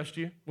kids to trust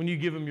you when you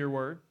give them your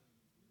word?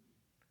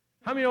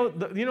 How many know,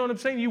 you know what I'm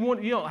saying?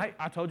 Hey,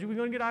 I told you we're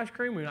going to get ice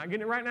cream. We're not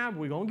getting it right now, but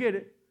we're going to get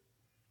it.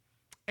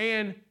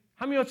 And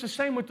how many know it's the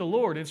same with the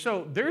Lord? And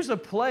so there's a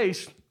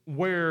place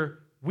where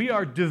we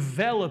are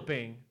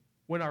developing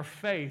when our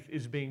faith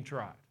is being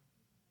tried.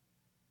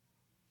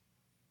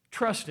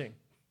 Trusting.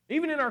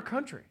 Even in our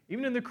country,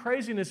 even in the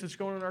craziness that's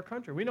going on in our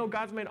country. We know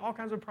God's made all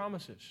kinds of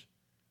promises.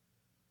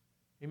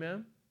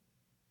 Amen?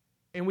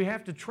 And we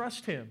have to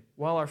trust Him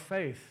while our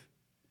faith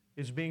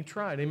is being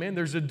tried. Amen?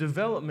 There's a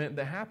development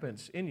that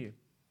happens in you.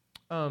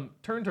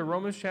 Turn to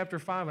Romans chapter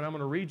 5, and I'm going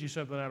to read you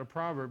something out of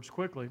Proverbs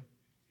quickly.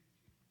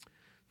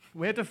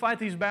 We have to fight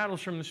these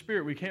battles from the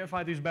Spirit. We can't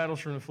fight these battles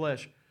from the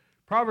flesh.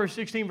 Proverbs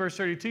 16, verse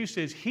 32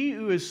 says, He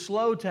who is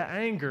slow to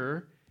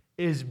anger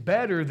is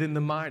better than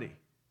the mighty.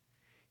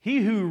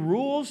 He who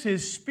rules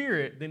his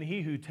spirit than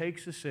he who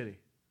takes a city.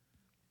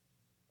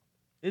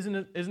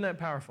 Isn't that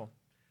powerful?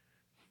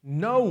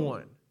 No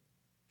one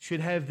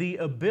should have the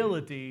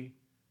ability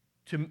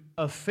to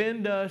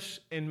offend us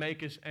and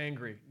make us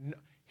angry.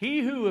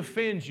 He who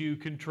offends you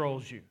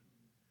controls you.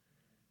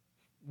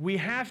 We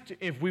have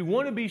to, if we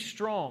want to be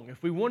strong,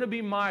 if we want to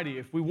be mighty,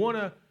 if we want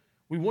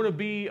to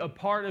be a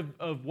part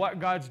of what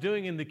God's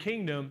doing in the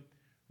kingdom,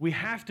 we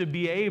have to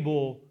be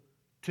able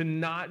to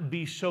not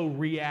be so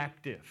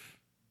reactive.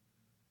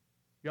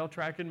 Y'all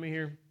tracking me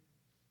here?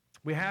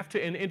 We have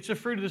to, and it's a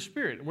fruit of the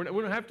Spirit. We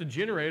don't have to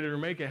generate it or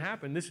make it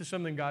happen. This is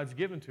something God's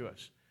given to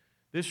us.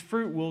 This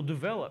fruit will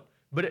develop.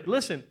 But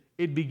listen,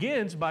 it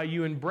begins by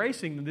you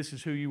embracing that this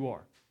is who you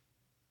are.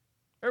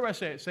 Everybody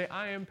say it. Say,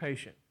 I am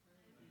patient.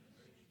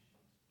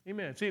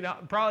 Amen. See, now,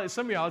 probably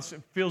some of y'all,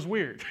 it feels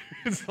weird.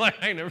 It's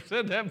like, I ain't never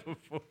said that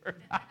before.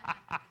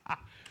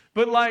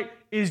 But like,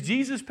 is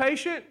Jesus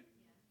patient?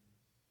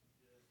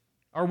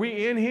 Are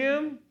we in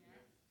Him?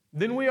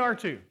 Then we are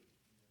too.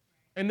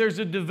 And there's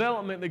a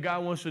development that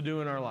God wants to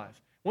do in our lives.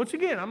 Once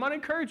again, I'm not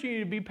encouraging you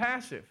to be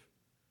passive.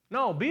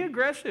 No, be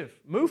aggressive.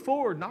 Move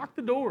forward. Knock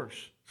the doors.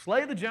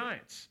 Slay the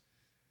giants.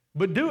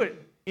 But do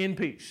it in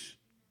peace.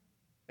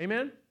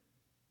 Amen?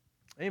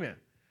 Amen.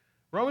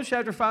 Romans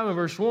chapter 5 and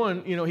verse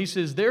 1, he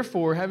says,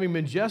 therefore, having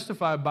been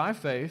justified by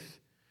faith,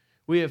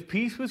 we have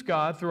peace with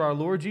God through our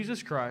Lord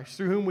Jesus Christ,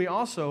 through whom we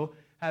also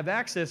have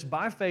access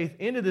by faith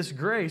into this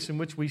grace in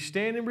which we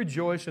stand and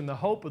rejoice in the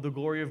hope of the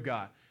glory of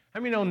God.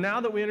 How many know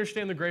now that we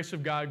understand the grace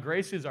of God,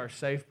 grace is our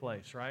safe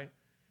place, right?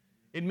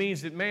 It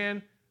means that,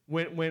 man,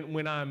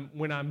 when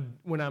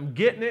I'm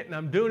getting it and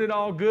I'm doing it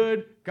all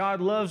good, God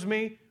loves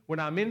me. When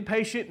I'm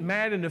impatient,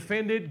 mad, and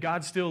offended,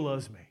 God still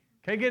loves me.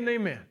 Can I get an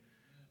amen?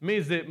 It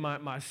means that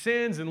my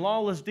sins and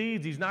lawless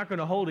deeds, He's not going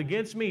to hold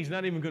against me. He's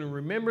not even going to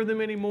remember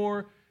them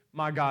anymore.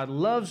 My God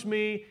loves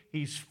me.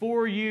 He's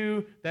for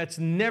you. That's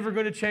never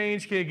going to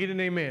change. Can I get an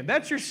amen?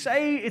 That's your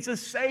safe. It's a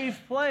safe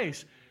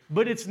place.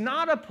 But it's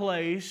not a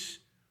place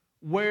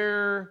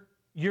where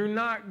you're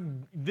not,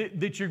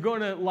 that you're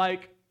going to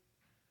like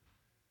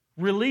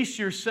release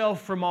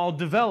yourself from all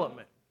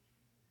development.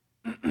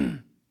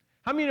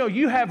 How many know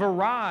you have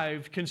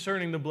arrived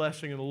concerning the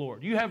blessing of the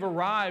Lord? You have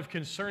arrived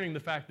concerning the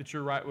fact that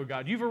you're right with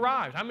God. You've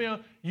arrived. How many know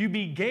you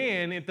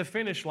began at the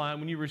finish line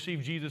when you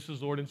received Jesus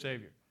as Lord and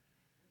Savior?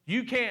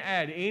 You can't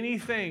add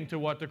anything to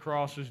what the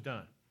cross has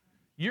done.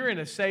 You're in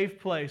a safe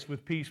place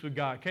with peace with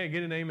God. Can I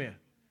get an amen?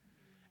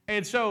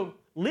 And so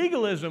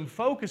legalism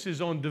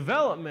focuses on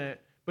development,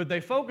 but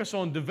they focus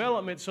on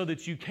development so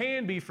that you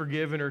can be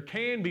forgiven or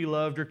can be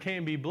loved or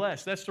can be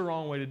blessed. That's the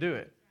wrong way to do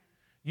it.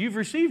 You've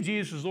received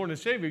Jesus as Lord and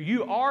Savior.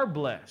 You are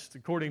blessed,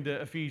 according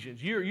to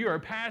Ephesians. You are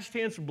past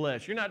tense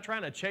blessed. You're not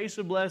trying to chase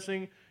a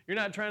blessing. You're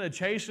not trying to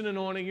chase an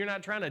anointing. You're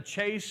not trying to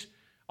chase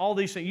all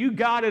these things. You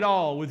got it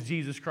all with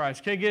Jesus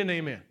Christ. Can I get an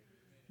amen?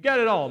 You got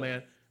it all,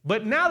 man.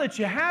 But now that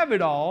you have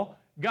it all,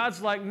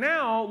 God's like,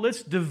 now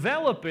let's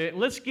develop it.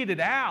 Let's get it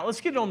out.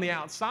 Let's get it on the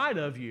outside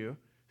of you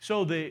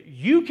so that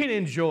you can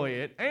enjoy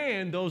it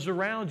and those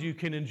around you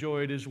can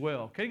enjoy it as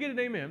well. Can I get an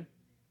amen?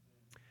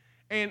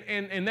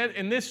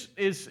 And this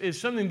is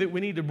something that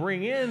we need to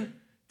bring in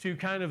to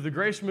kind of the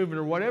grace movement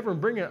or whatever and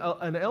bring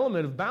an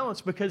element of balance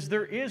because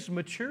there is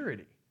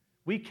maturity.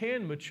 We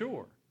can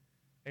mature.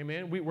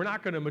 Amen? We're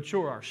not going to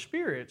mature our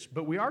spirits,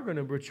 but we are going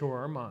to mature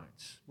our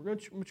minds. We're going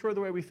to mature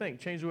the way we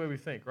think, change the way we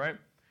think, right?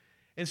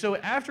 And so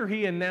after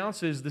he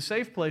announces the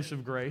safe place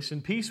of grace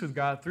and peace with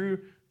God through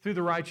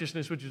the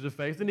righteousness which is of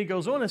faith, then he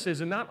goes on and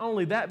says, and not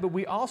only that, but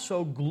we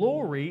also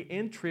glory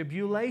in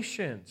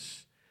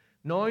tribulations,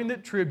 knowing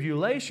that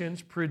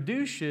tribulations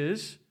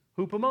produces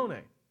hupomone,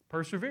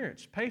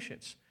 perseverance,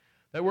 patience.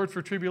 That word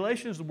for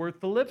tribulation is the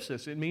word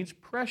thalipsis. It means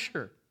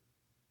pressure.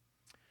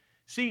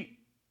 See,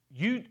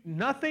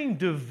 nothing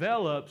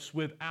develops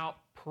without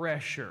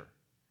pressure.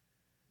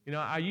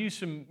 I use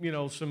some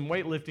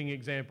weightlifting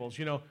examples.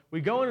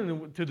 We go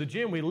into the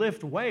gym, we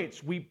lift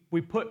weights, we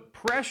put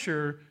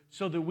pressure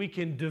so that we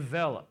can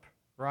develop,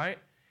 right?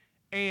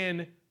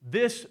 And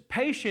this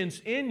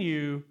patience in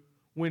you,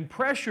 when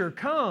pressure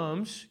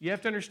comes, you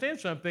have to understand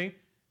something,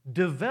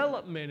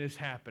 development is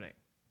happening.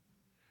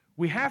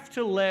 We have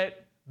to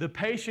let the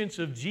patience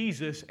of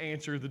Jesus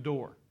answer the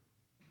door,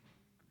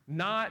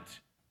 not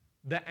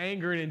the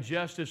anger and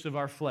injustice of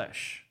our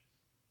flesh.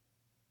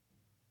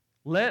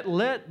 Let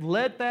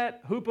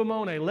that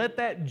hupomone, let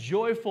that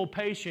joyful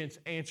patience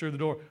answer the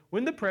door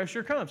when the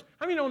pressure comes.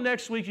 How many know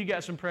next week you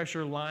got some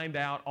pressure lined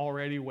out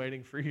already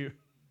waiting for you?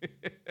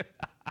 Yes.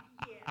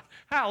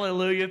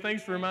 Hallelujah.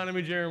 Thanks for reminding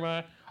me,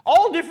 Jeremiah.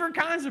 All different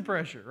kinds of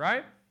pressure,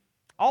 right?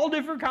 All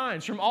different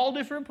kinds from all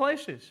different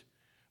places.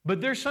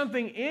 But there's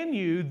something in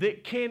you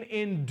that can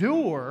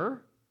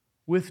endure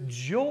with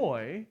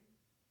joy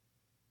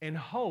and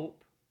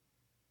hope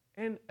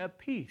and a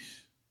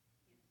peace.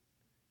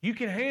 You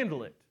can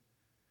handle it.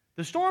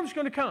 The storm's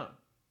going to come,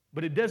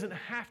 but it doesn't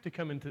have to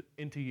come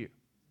into you.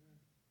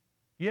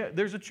 Yeah,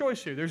 there's a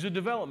choice here. There's a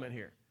development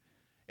here.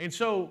 And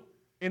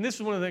this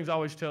is one of the things I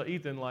always tell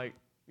Ethan,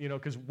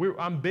 because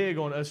I'm big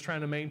on us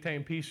trying to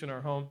maintain peace in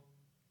our home.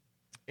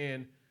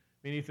 And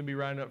me and Ethan be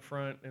riding up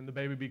front and the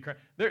baby be crying.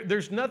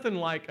 There's nothing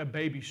like a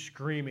baby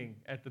screaming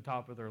at the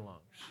top of their lungs.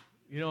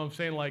 You know what I'm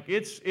saying? Like,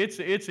 it's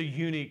a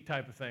unique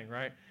type of thing,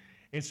 right?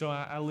 And so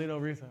I lean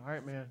over here and think, all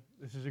right, man,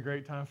 this is a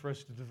great time for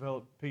us to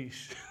develop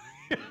peace.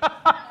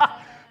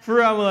 For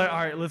real, I'm like, all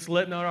right, let's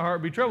let not our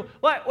heart be troubled.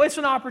 Like, well, it's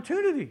an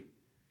opportunity.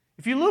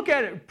 If you look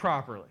at it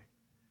properly.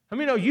 I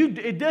mean,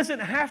 it doesn't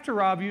have to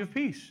rob you of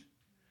peace.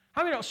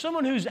 How many know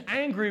someone who's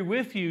angry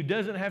with you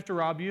doesn't have to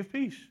rob you of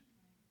peace?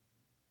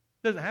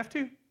 Doesn't have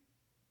to.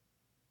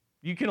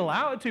 You can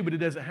allow it to, but it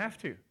doesn't have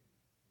to.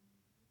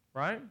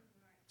 Right?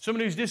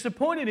 Someone who's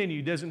disappointed in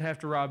you doesn't have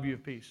to rob you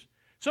of peace.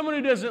 Someone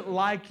who doesn't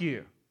like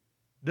you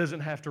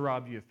doesn't have to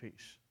rob you of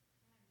peace.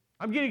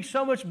 I'm getting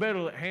so much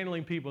better at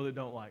handling people that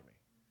don't like me.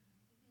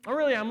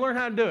 I'm learning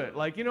how to do it.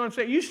 Like, you know what I'm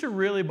saying? It used to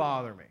really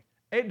bother me.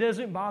 It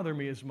doesn't bother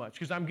me as much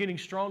because I'm getting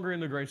stronger in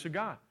the grace of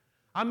God.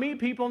 I meet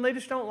people and they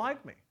just don't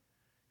like me.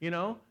 You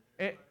know?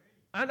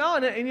 I know,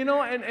 and you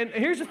know, and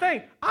here's the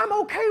thing. I'm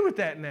okay with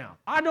that now.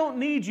 I don't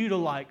need you to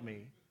like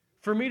me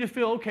for me to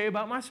feel okay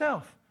about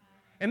myself.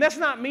 And that's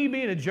not me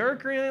being a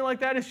jerk or anything like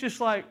that. It's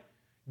just like,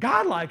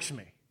 God likes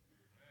me.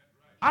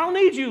 I don't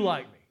need you to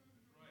like me.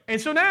 And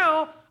so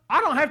now,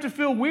 I don't have to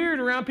feel weird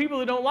around people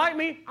that don't like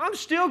me. I'm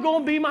still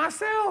going to be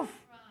myself.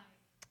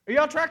 Are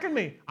y'all tracking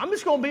me? I'm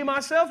just going to be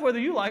myself whether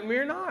you like me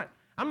or not.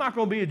 I'm not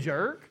going to be a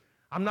jerk.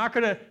 I'm not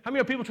going to, how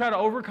many people try to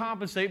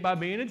overcompensate by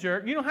being a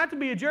jerk? You don't have to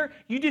be a jerk.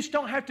 You just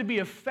don't have to be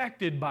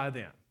affected by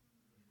them.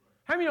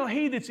 How many know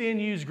he that's in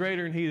you is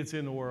greater than he that's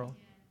in the world?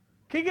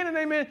 Can you get an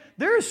amen?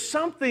 There is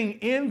something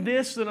in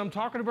this that I'm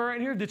talking about right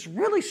here that's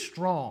really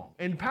strong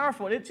and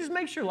powerful. And it just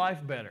makes your life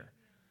better.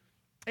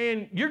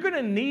 And you're going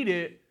to need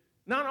it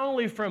not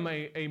only from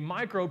a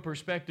micro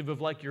perspective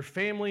of like your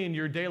family and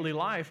your daily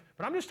life,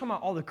 but I'm just talking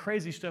about all the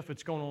crazy stuff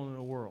that's going on in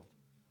the world.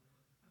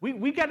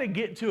 We got to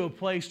get to a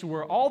place to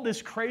where all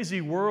this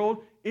crazy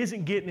world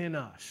isn't getting in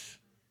us.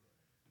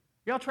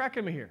 Y'all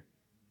tracking me here?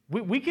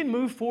 We can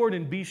move forward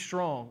and be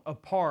strong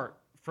apart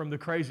from the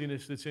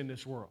craziness that's in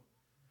this world.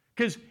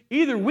 Because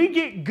either we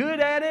get good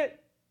at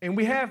it and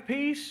we have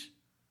peace,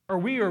 or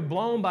we are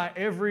blown by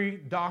every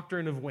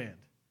doctrine of wind.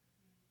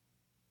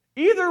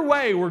 Either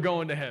way, we're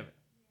going to heaven.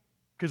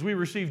 Because we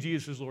received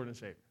Jesus as Lord and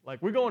Savior. Like,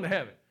 we're going to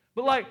heaven.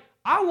 But like,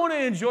 I want to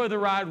enjoy the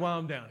ride while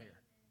I'm down here.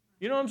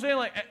 You know what I'm saying?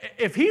 Like,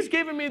 if He's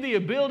given me the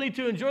ability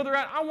to enjoy the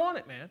ride, I want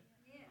it, man.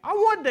 I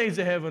want days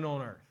of heaven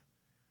on earth.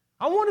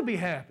 I want to be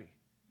happy.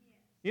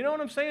 You know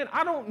what I'm saying?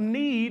 I don't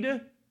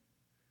need,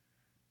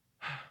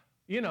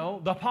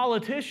 the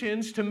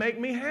politicians to make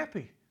me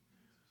happy.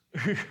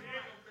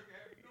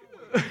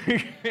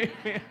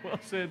 Well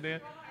said,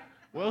 Dan.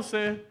 Well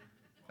said.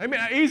 I mean,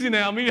 easy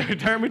now. Let me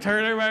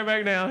turn everybody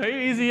back down.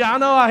 Hey, easy. I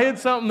know I hit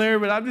something there,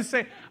 but I'm just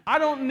saying, I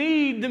don't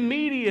need the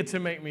media to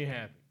make me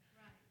happy.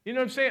 You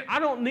know what I'm saying? I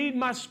don't need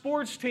my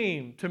sports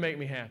team to make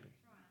me happy.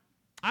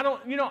 I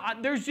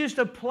don't, there's just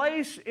a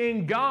place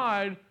in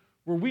God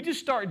where we just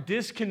start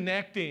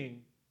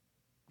disconnecting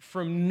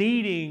from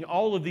needing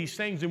all of these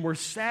things and we're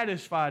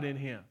satisfied in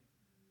Him.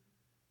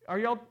 Are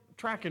y'all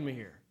tracking me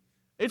here?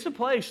 It's a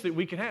place that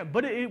we can have,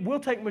 but it will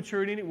take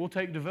maturity and it will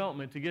take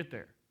development to get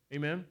there.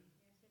 Amen?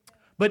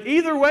 But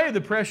either way,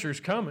 the pressure's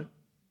coming.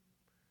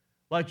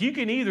 Like, you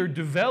can either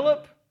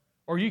develop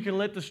or you can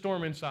let the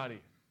storm inside of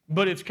you.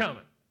 But it's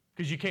coming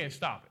because you can't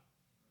stop it.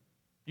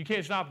 You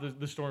can't stop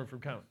the storm from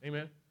coming.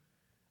 Amen?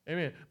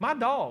 Amen. My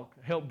dog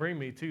helped bring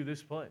me to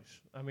this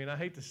place. I mean, I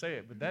hate to say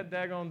it, but that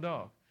daggone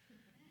dog,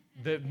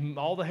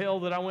 all the hell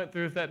that I went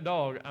through with that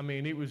dog, I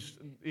mean,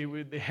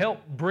 it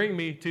helped bring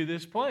me to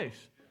this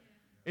place.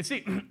 And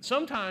see,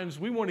 sometimes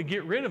we want to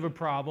get rid of a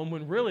problem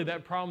when really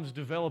that problem's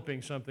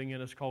developing something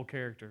in us called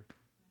character.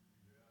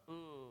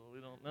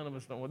 None of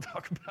us don't want to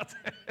talk about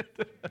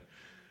that.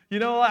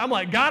 I'm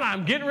like, God,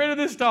 I'm getting rid of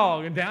this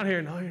dog. And down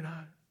here, no, you're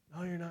not.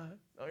 No, you're not.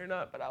 No, you're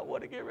not. But I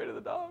want to get rid of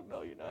the dog.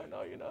 No, you're not.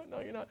 No, you're not. No,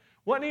 you're not.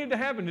 What needed to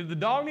happen? Did the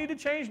dog need to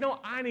change? No,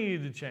 I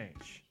needed to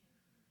change.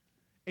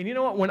 And you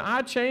know what? When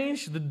I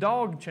change, the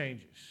dog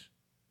changes.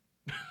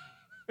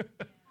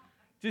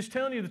 Just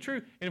telling you the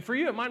truth. And for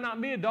you, it might not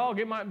be a dog.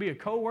 It might be a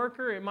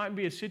coworker. It might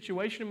be a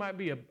situation. It might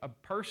be a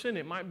person.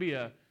 It might be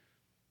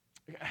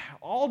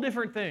all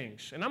different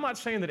things. And I'm not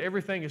saying that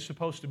everything is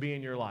supposed to be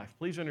in your life.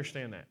 Please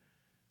understand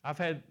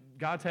that.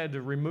 God's had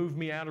to remove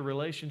me out of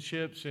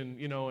relationships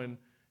and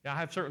I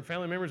have certain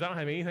family members, I don't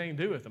have anything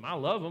to do with them. I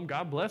love them,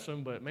 God bless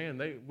them, but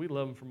man, we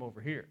love them from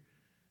over here.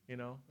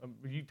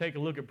 You take a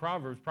look at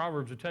Proverbs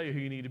will tell you who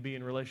you need to be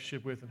in a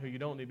relationship with and who you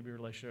don't need to be in a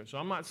relationship with. So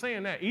I'm not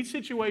saying that. Each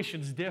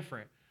situation's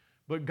different,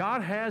 but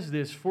God has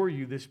this for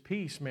you, this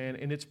peace, man,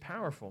 and it's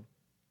powerful.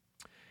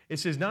 It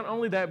says, not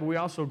only that, but we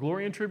also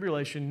glory in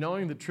tribulation,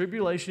 knowing that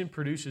tribulation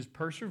produces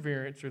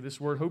perseverance, or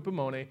this word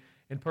hupomone,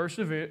 and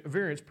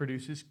perseverance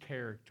produces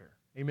character.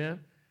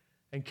 Amen?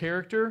 And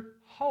character,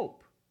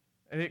 hope.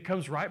 And it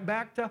comes right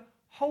back to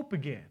hope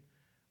again.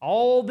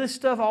 All this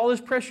stuff, all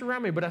this pressure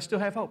around me, but I still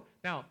have hope.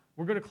 Now,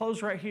 we're going to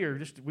close right here.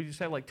 We just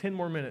have like 10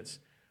 more minutes.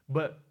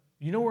 But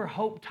you know where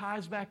hope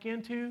ties back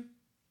into?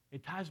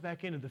 It ties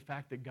back into the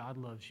fact that God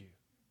loves you.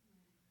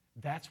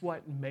 That's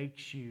what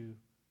makes you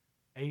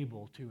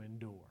able to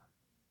endure,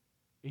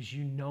 is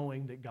you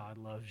knowing that God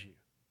loves you.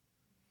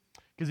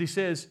 Because he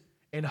says,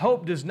 and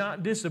hope does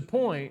not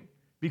disappoint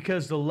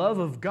because the love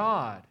of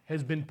God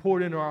has been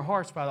poured into our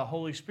hearts by the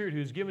Holy Spirit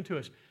who is given to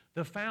us.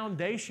 The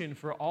foundation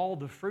for all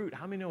the fruit,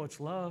 how many know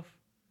it's love?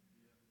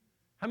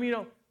 How many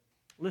know,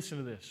 listen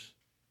to this.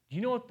 Do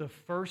you know what the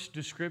first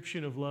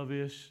description of love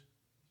is?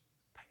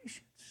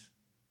 Patience.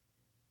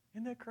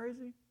 Isn't that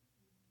crazy?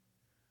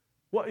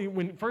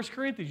 When 1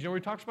 Corinthians, you know where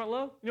he talks about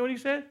love? You know what he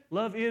said?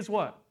 Love is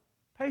what?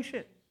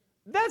 Patient.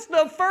 That's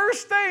the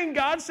first thing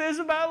God says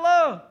about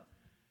love.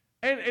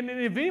 And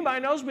if anybody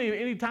knows me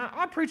any time,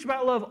 I preach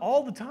about love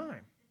all the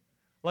time.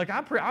 Like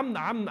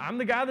I'm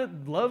the guy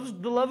that loves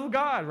the love of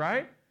God,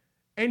 right?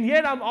 And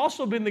yet I'm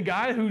also been the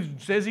guy who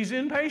says he's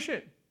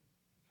impatient.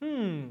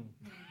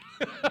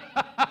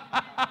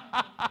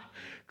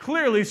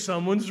 Clearly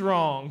someone's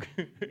wrong.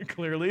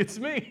 Clearly it's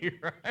me,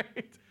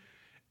 right?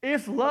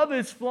 If love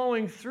is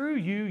flowing through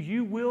you,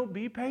 you will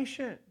be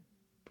patient.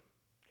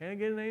 Can I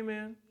get an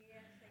amen? Yes.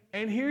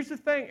 And here's the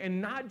thing,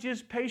 and not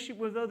just patient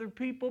with other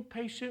people,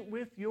 patient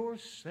with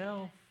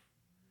yourself.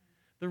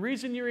 The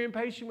reason you're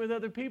impatient with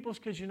other people is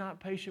because you're not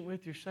patient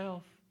with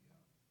yourself.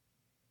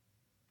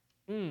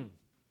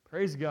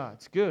 Praise God.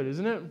 It's good,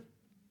 isn't it?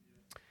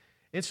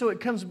 And so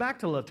it comes back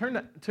to love.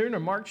 Turn to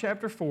Mark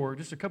chapter 4,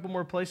 just a couple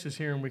more places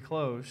here and we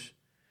close.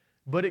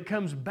 But it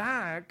comes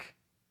back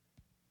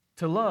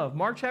to love.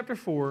 Mark chapter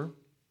 4,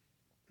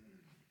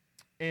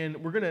 and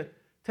we're going to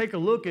take a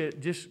look at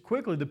just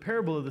quickly the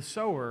parable of the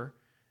sower.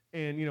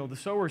 And, the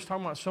sower is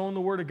talking about sowing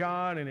the word of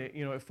God, and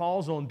it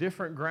falls on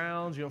different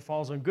grounds. It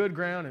falls on good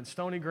ground and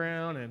stony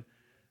ground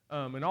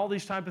and all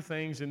these type of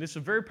things. And it's a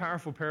very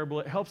powerful parable.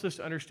 It helps us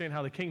to understand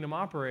how the kingdom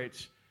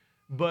operates.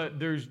 But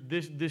there's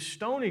this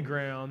stony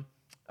ground.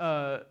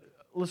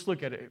 Let's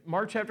look at it.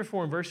 Mark chapter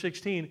 4 and verse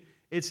 16,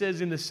 it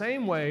says, in the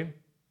same way,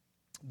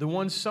 the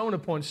ones sown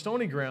upon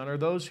stony ground are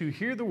those who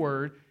hear the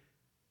word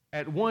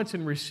at once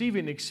and receive it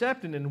and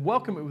accept it and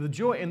welcome it with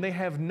joy, and they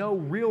have no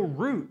real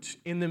root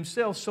in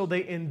themselves, so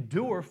they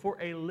endure for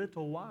a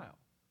little while.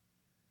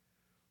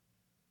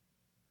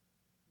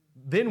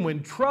 Then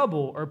when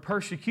trouble or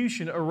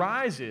persecution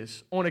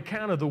arises on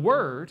account of the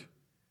word,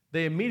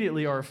 they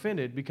immediately are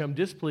offended, become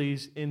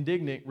displeased,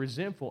 indignant,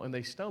 resentful, and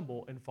they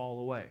stumble and fall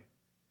away.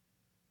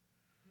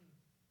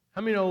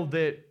 How many know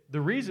that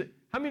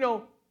how many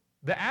know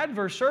the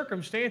adverse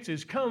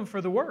circumstances come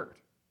for the word?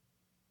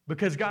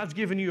 Because God's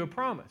given you a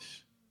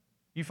promise.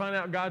 You find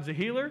out God's a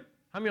healer,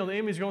 how many know the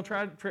enemy's going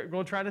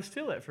to try to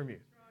steal that from you?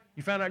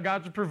 You find out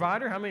God's a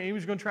provider, how many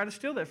enemies are going to try to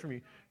steal that from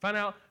you? Find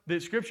out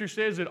that Scripture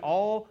says that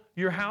all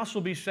your house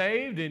will be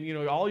saved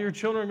and all your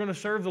children are going to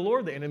serve the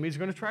Lord, the enemy's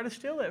going to try to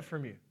steal that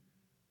from you.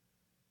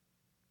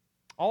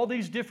 All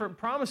these different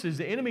promises,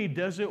 the enemy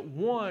doesn't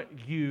want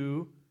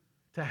you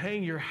to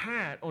hang your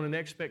hat on an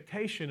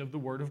expectation of the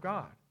Word of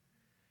God.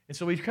 And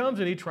so he comes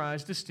and he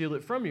tries to steal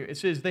it from you. It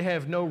says they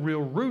have no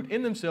real root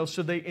in themselves,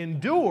 so they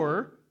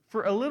endure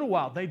for a little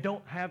while. They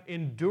don't have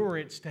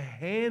endurance to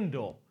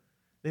handle.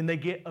 Then they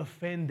get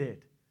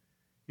offended.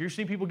 You ever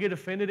seen people get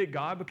offended at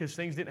God because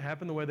things didn't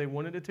happen the way they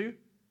wanted it to?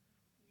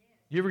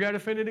 You ever got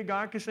offended at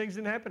God because things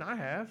didn't happen? I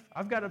have.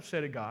 I've got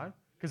upset at God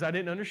because I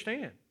didn't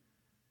understand.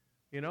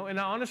 And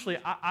honestly,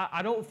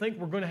 I don't think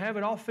we're going to have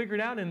it all figured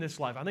out in this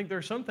life. I think there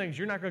are some things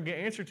you're not going to get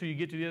answered till you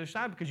get to the other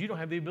side because you don't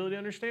have the ability to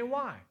understand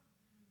why.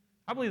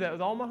 I believe that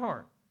with all my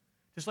heart.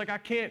 Just like I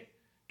can't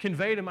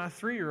convey to my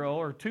 3-year-old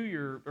or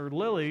 2-year or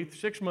Lily,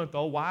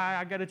 6-month-old, why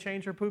I got to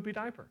change her poopy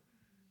diaper.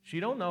 She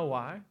don't know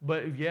why,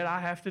 but yet I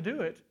have to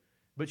do it.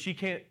 But she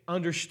can't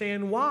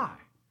understand why.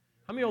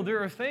 I mean,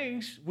 there are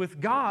things with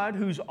God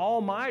who's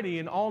almighty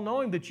and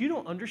all-knowing that you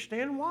don't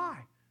understand why.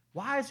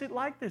 Why is it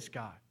like this,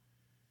 God?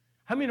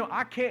 How many know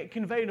I can't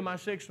convey to my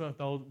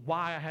 6-month-old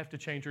why I have to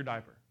change her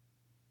diaper?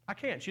 I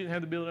can't. She doesn't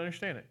have the ability to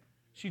understand it.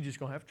 She's just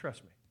going to have to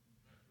trust me.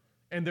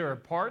 And there are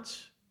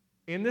parts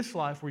in this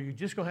life where you're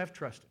just going to have to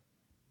trust Him.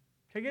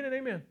 Can I get an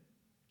amen?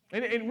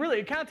 And really,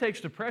 it kind of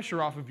takes the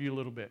pressure off of you a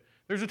little bit.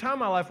 There's a time in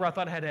my life where I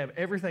thought I had to have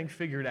everything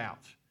figured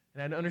out.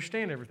 And I had to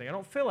understand everything. I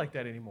don't feel like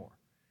that anymore.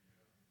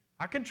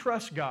 I can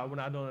trust God when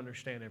I don't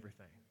understand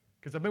everything.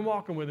 Because I've been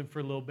walking with Him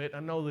for a little bit,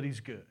 and I know that He's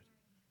good.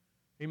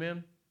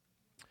 Amen?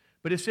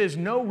 But it says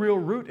no real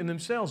root in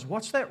themselves.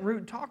 What's that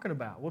root talking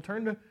about? We'll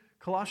turn to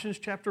Colossians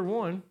chapter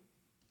 1.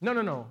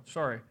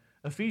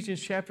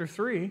 Ephesians chapter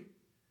 3,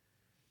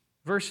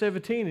 verse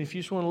 17. If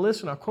you just want to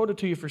listen, I'll quote it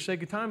to you for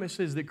sake of time. It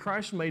says that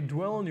Christ may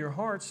dwell in your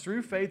hearts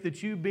through faith,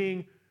 that you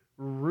being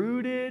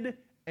rooted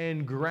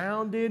and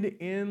grounded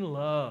in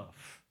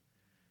love.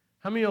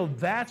 How many know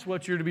that's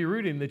what you're to be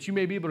rooted in? That you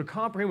may be able to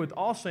comprehend with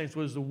all saints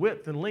what is the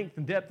width and length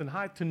and depth and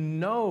height, to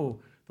know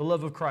the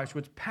love of Christ,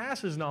 which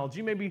passes knowledge.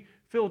 You may be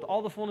filled with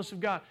all the fullness of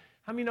God.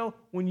 How many know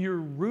when you're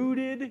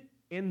rooted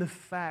in the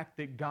fact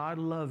that God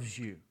loves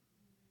you,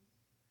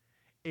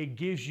 it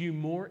gives you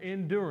more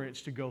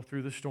endurance to go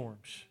through the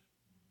storms?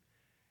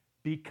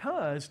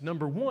 Because,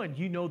 number one,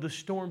 you know the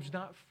storm's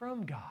not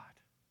from God.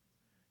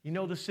 You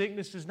know the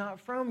sickness is not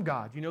from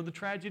God. You know the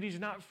tragedy is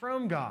not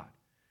from God.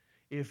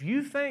 If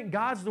you think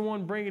God's the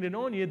one bringing it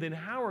on you, then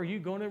how are you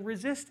going to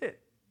resist it?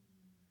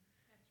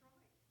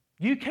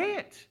 You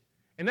can't.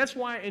 And that's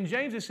why in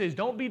James it says,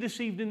 don't be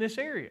deceived in this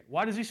area.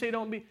 Why does he say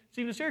don't be deceived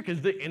in this area?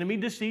 Because the enemy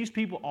deceives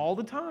people all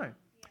the time.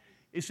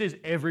 It says,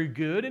 every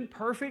good and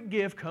perfect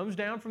gift comes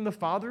down from the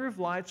Father of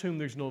lights, whom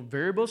there's no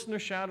variableness nor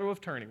shadow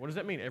of turning. What does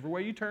that mean? Everywhere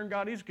you turn,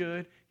 God is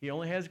good. He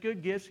only has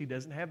good gifts. He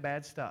doesn't have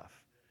bad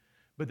stuff.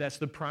 But that's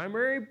the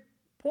primary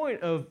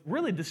point of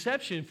really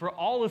deception for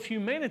all of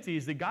humanity,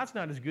 is that God's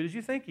not as good as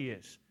you think He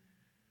is.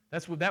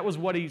 That was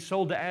what He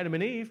sold to Adam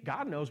and Eve.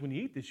 God knows when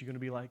you eat this, you're going to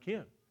be like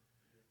Him.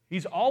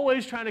 He's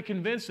always trying to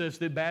convince us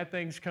that bad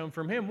things come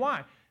from Him.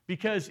 Why?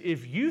 Because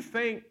if you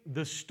think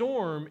the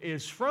storm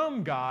is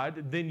from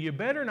God, then you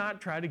better not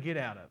try to get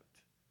out of it.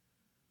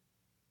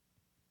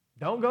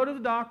 Don't go to the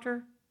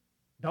doctor.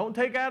 Don't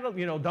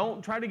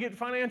don't try to get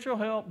financial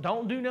help.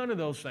 Don't do none of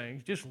those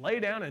things. Just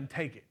lay down and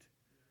take it.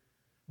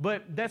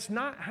 But that's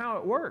not how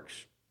it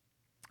works.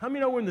 How many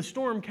know when the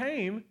storm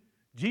came,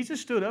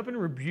 Jesus stood up and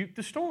rebuked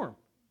the storm?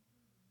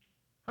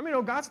 How many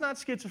know God's not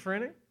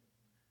schizophrenic?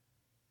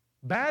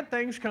 Bad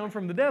things come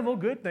from the devil,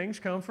 good things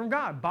come from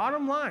God.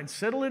 Bottom line,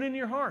 settle it in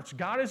your hearts.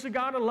 God is a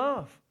God of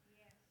love.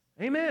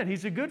 Yes. Amen.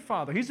 He's a good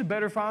father. He's a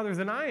better father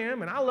than I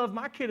am, and I love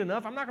my kid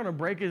enough. I'm not going to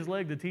break his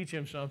leg to teach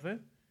him something.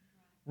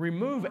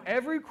 Remove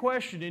every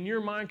question in your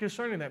mind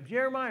concerning that.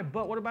 Jeremiah,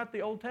 but what about the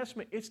Old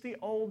Testament? It's the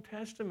Old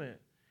Testament.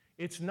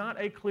 It's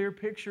not a clear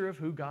picture of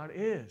who God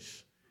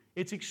is.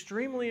 It's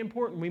extremely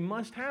important. We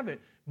must have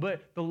it.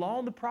 But the law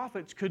and the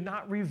prophets could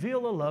not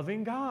reveal a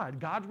loving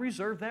God. God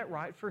reserved that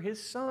right for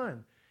His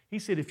Son. He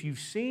said, if you've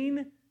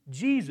seen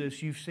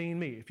Jesus, you've seen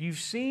me. If you've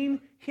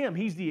seen Him,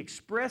 He's the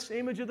express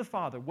image of the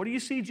Father. What do you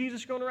see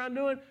Jesus going around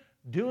doing?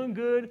 Doing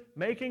good,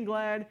 making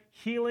glad,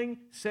 healing,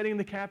 setting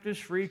the captives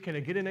free. Can I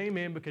get an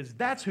amen? Because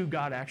that's who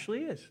God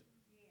actually is.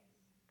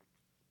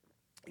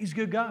 He's a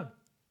good God.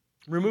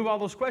 Remove all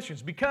those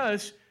questions,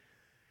 because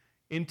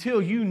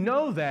until you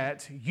know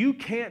that, you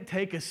can't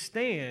take a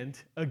stand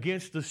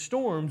against the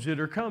storms that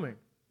are coming.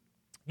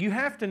 You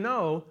have to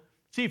know.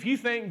 See, if you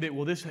think that,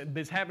 well, this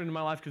is happening in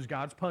my life because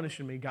God's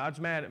punishing me, God's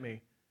mad at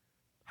me,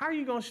 how are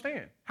you going to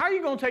stand? How are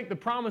you going to take the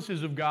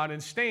promises of God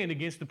and stand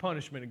against the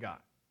punishment of God?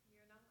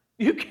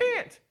 You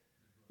can't.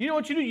 You know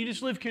what you do? You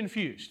just live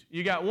confused.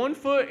 You got one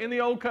foot in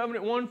the old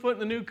covenant, one foot in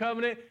the new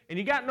covenant, and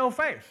you got no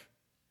faith.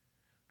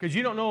 Because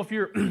you don't know if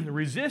you're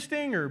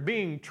resisting or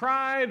being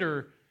tried,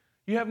 or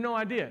you have no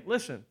idea.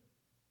 Listen,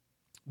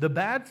 the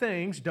bad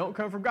things don't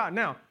come from God.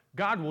 Now,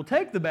 God will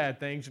take the bad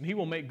things and He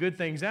will make good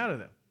things out of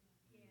them.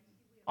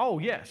 Oh,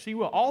 yes, He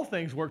will. All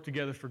things work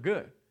together for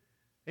good.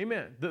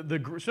 Amen.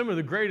 Some of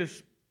the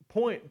greatest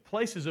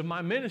places of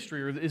my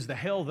ministry is the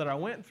hell that I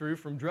went through,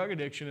 from drug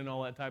addiction and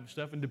all that type of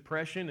stuff, and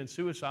depression and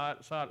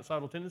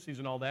suicidal tendencies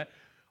and all that.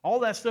 All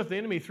that stuff the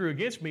enemy threw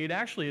against me, it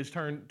actually has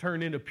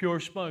turned into pure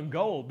spun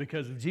gold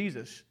because of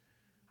Jesus.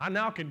 I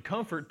now can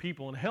comfort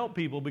people and help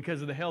people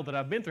because of the hell that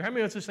I've been through. How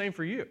many know it's the same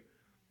for you?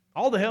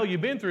 All the hell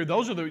you've been through,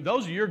 those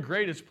are your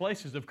greatest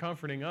places of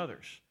comforting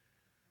others.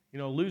 You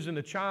know, losing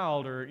a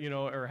child, or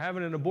or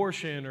having an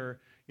abortion,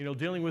 or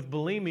dealing with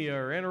bulimia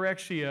or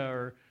anorexia,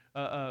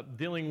 or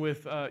dealing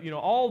with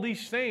all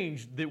these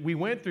things that we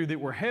went through that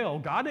were hell.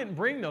 God didn't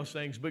bring those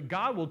things, but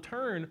God will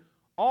turn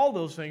all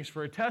those things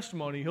for a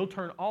testimony. He'll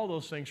turn all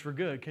those things for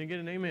good. Can you get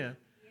an amen?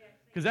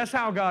 Because that's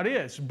how God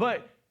is.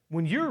 But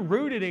when you're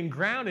rooted and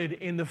grounded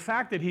in the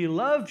fact that He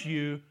loves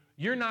you,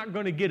 you're not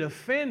going to get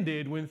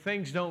offended when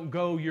things don't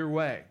go your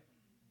way,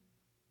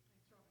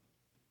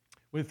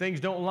 when things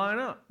don't line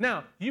up.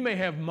 Now, you may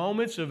have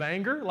moments of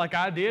anger like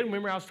I did.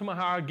 Remember I was talking about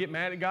how I'd get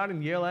mad at God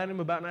and yell at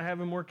Him about not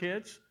having more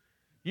kids?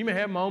 You may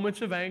have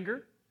moments of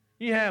anger.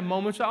 You have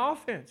moments of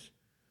offense.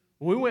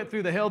 We went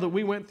through the hell that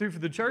we went through for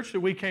the church that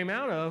we came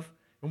out of,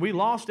 and we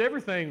lost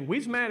everything. We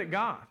was mad at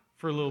God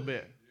for a little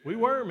bit. We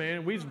were,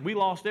 man. We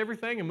lost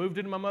everything and moved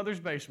into my mother's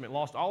basement.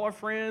 Lost all our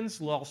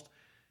friends, lost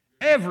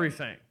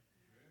everything.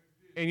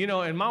 And,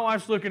 and my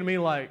wife's looking at me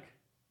like,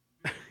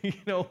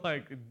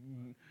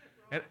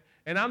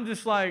 and I'm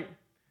just like,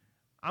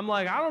 I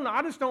don't know.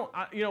 I just don't,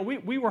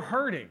 we were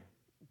hurting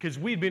because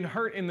we'd been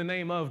hurt in the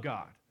name of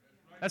God.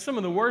 That's some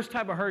of the worst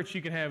type of hurts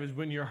you can have, is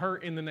when you're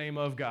hurt in the name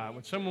of God.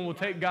 When someone will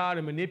take God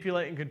and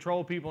manipulate and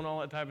control people and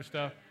all that type of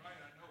stuff.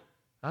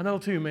 I know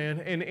too, man.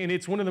 And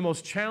it's one of the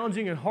most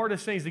challenging and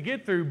hardest things to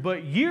get through.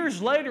 But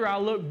years later, I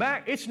look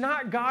back, it's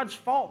not God's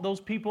fault those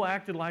people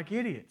acted like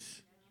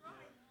idiots.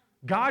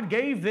 God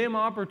gave them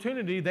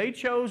opportunity. They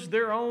chose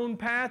their own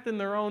path and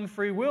their own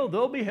free will.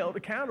 They'll be held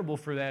accountable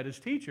for that as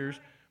teachers.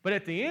 But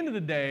at the end of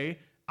the day,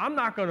 I'm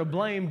not going to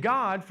blame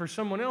God for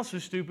someone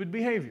else's stupid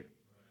behavior.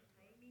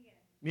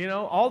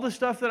 All the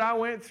stuff that I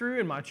went through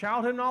in my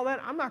childhood and all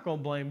that, I'm not going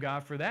to blame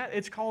God for that.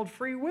 It's called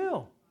free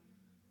will.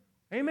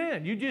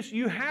 Amen.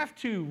 You have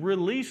to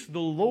release the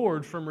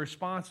Lord from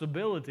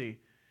responsibility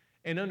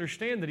and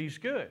understand that He's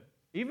good,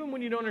 even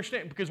when you don't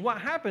understand. Because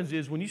what happens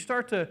is when you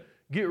start to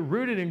get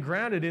rooted and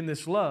grounded in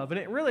this love, and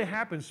it really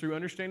happens through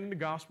understanding the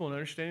gospel and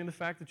understanding the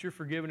fact that you're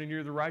forgiven and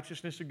you're the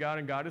righteousness of God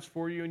and God is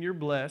for you and you're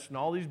blessed and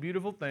all these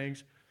beautiful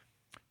things,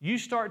 you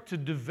start to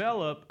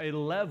develop a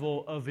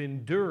level of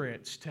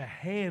endurance to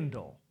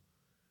handle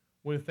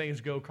when things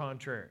go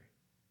contrary.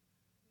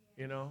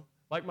 You know,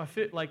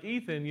 like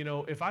Ethan, you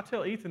know, if I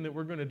tell Ethan that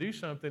we're going to do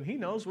something, he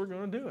knows we're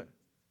going to do it.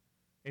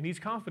 And he's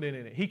confident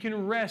in it. He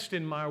can rest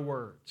in my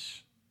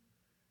words.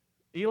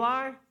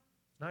 Eli,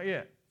 not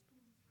yet.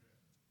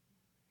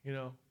 You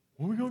know,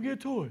 when are we going to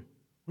get to it?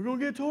 We're going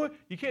to get to it?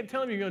 You can't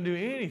tell him you're going to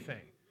do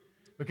anything.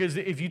 Because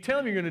if you tell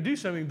him you're going to do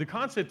something, the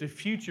concept of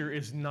future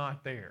is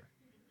not there.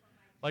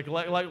 Like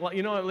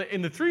you know,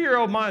 in the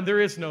 3-year-old mind,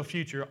 there is no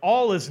future.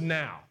 All is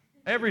now.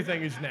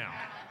 Everything is now.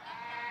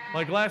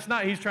 Like last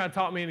night, he's trying to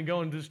talk me into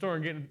going to the store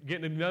and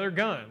getting another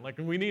gun. Like,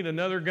 we need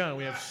another gun.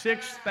 We have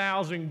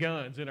 6,000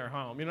 guns in our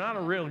home. You know, not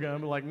a real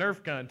gun, but like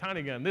Nerf gun,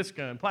 tiny gun, this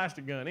gun,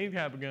 plastic gun, any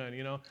type of gun,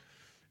 you know.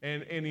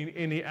 And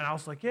I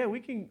was like, yeah, we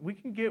can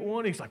get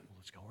one. He's like, well,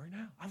 let's go right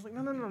now. I was like,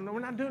 no, we're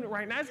not doing it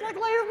right now. It's like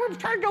later, we're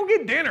trying to go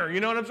get dinner. You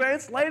know what I'm saying?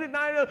 It's late at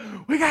night.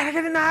 We got to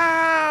get it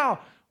now.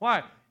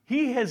 Why?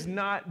 He has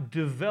not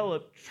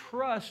developed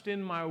trust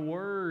in my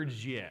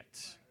words yet.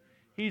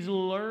 He's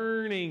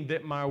learning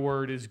that my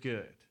word is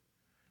good.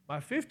 My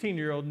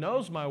 15-year-old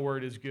knows my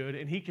word is good,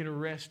 and he can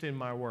rest in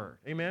my word.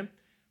 Amen?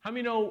 How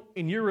many know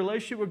in your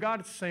relationship with God,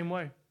 it's the same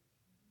way?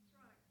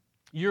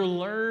 You're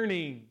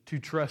learning to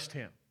trust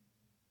Him.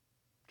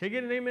 Can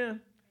you get an amen?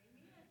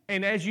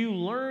 And as you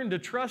learn to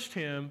trust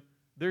Him,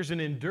 there's an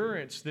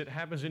endurance that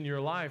happens in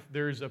your life.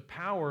 There's a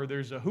power,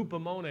 there's a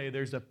hupomone,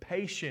 there's a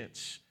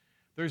patience.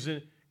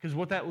 Because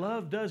what that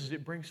love does is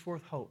it brings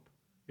forth hope.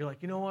 You're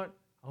like, you know what?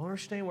 I don't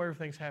understand why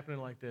everything's happening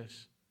like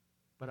this,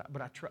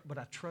 but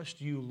I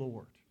trust you,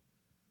 Lord.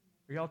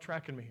 Are y'all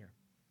tracking me here?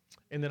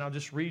 And then I'll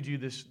just read you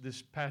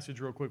this passage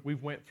real quick.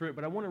 We've went through it,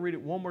 but I want to read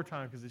it one more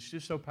time because it's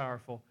just so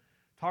powerful.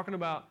 Talking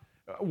about,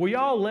 will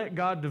y'all let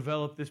God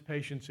develop this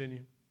patience in you?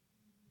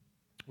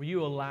 Will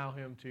you allow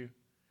Him to?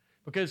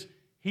 Because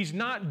He's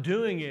not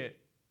doing it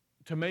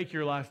to make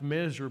your life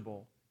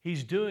miserable.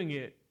 He's doing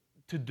it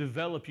to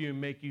develop you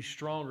and make you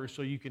stronger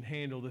so you can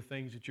handle the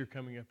things that you're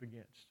coming up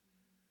against.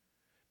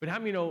 But how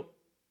many know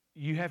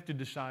you have to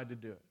decide to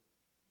do it?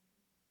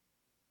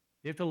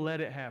 You have to let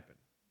it happen.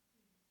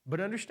 But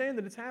understand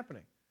that it's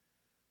happening.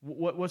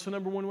 What's the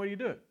number one way you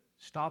do it?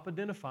 Stop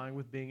identifying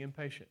with being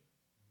impatient.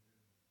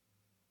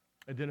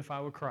 Identify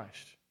with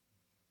Christ.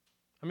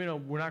 I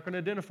mean, we're not going to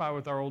identify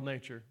with our old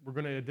nature. We're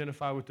going to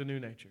identify with the new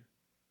nature.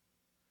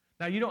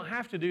 Now, you don't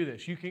have to do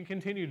this. You can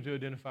continue to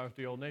identify with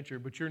the old nature,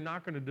 but you're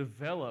not going to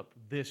develop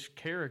this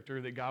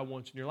character that God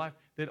wants in your life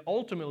that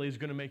ultimately is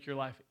going to make your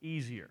life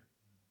easier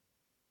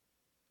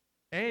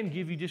and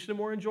give you just a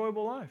more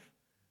enjoyable life.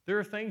 There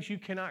are things you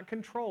cannot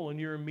control in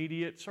your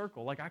immediate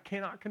circle. Like I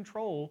can't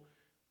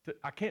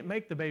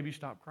make the baby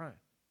stop crying.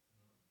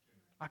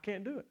 I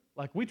can't do it.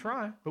 Like we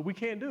try, but we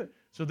can't do it.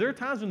 So there are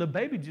times when the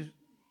baby just,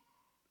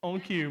 on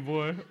cue,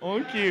 boy,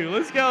 on cue.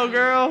 Let's go,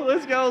 girl.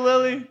 Let's go,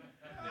 Lily.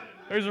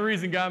 There's a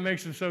reason God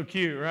makes them so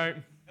cute, right?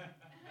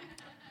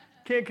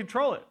 Can't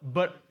control it,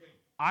 but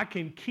I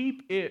can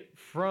keep it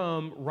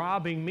from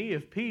robbing me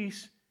of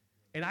peace,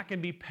 and I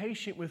can be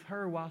patient with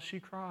her while she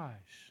cries.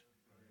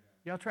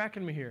 Y'all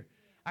tracking me here?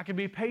 I can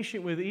be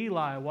patient with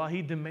Eli while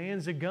he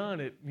demands a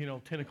gun at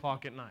 10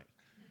 o'clock at night.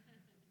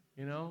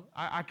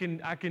 I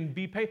can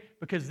be patient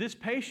because this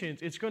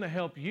patience, it's going to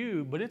help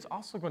you, but it's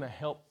also going to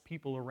help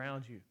people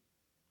around you.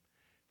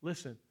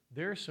 Listen,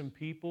 there are some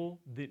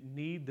people that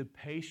need the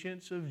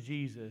patience of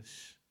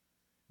Jesus.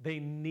 They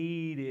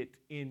need it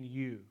in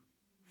you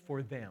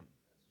for them.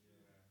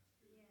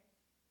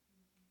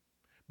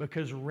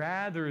 Because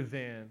rather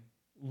than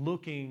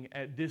looking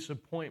at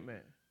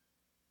disappointment,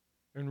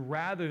 and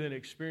rather than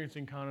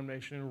experiencing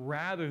condemnation, and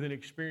rather than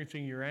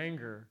experiencing your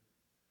anger,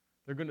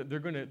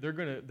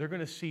 they're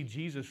gonna see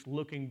Jesus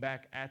looking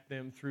back at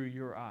them through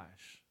your eyes.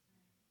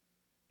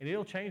 And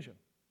it'll change them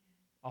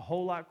a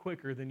whole lot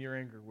quicker than your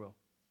anger will.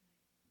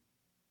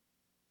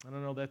 I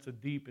don't know, that's a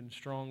deep and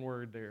strong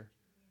word there.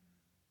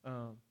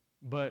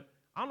 But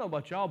I don't know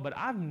about y'all, but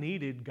I've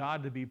needed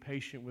God to be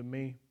patient with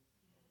me.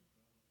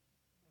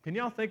 Can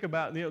y'all think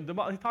about, he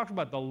talks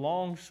about the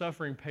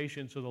long-suffering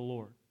patience of the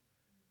Lord.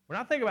 When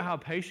I think about how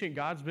patient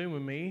God's been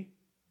with me,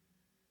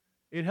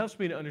 it helps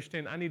me to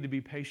understand I need to be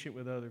patient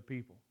with other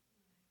people.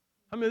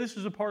 I mean, this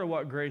is a part of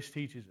what grace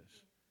teaches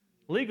us.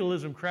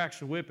 Legalism cracks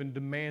the whip and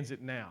demands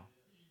it now.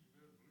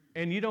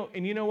 And you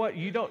know what?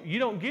 You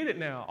don't get it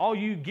now. All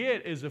you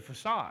get is a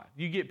facade.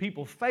 You get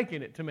people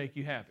faking it to make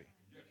you happy.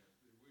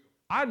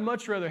 I'd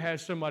much rather have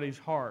somebody's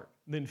heart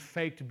than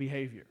faked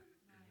behavior.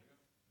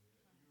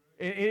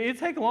 It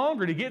takes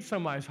longer to get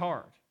somebody's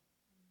heart,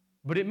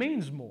 but it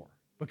means more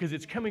because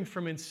it's coming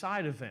from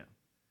inside of them.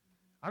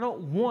 I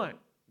don't want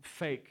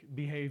fake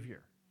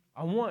behavior.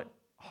 I want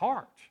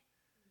heart.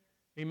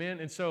 Amen?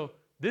 And so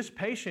this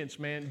patience,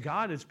 man,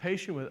 God is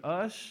patient with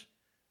us.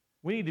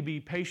 We need to be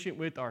patient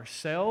with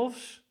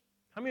ourselves.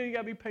 How many of you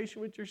got to be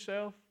patient with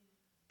yourself?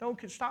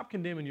 Stop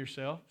condemning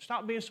yourself.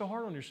 Stop being so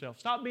hard on yourself.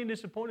 Stop being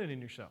disappointed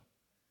in yourself.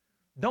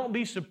 Don't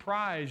be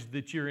surprised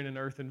that you're in an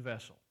earthen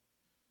vessel.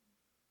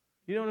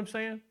 You know what I'm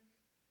saying?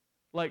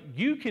 Like,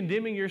 you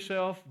condemning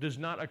yourself does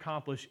not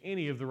accomplish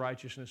any of the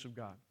righteousness of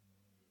God.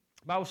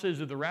 The Bible says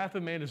that the wrath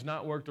of man does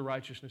not work the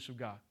righteousness of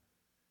God.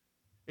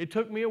 It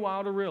took me a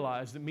while to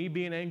realize that me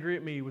being angry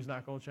at me was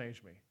not going to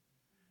change me.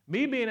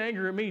 Me being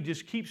angry at me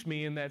just keeps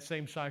me in that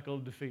same cycle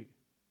of defeat.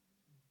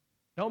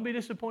 Don't be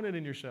disappointed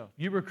in yourself.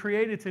 You were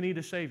created to need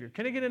a Savior.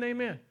 Can I get an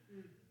amen?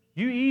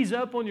 You ease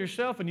up on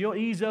yourself and you'll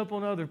ease up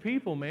on other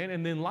people, man.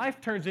 And then life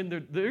turns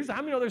into, how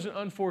many know there's an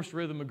unforced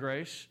rhythm of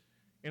grace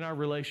in our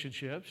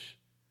relationships?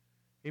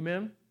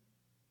 Amen?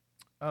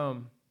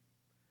 And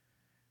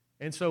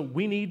so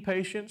we need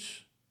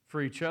patience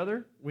for each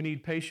other. We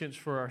need patience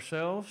for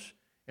ourselves.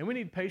 And we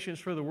need patience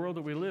for the world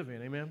that we live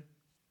in. Amen?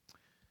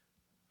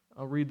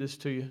 I'll read this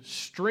to you.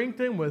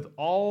 Strengthen with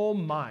all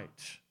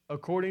might,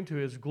 according to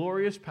His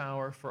glorious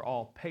power, for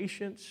all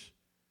patience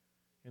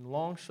and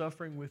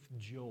long-suffering with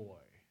joy.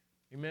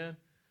 Amen?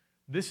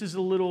 This is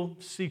a little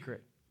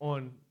secret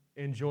on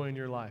enjoying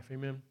your life.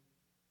 Amen?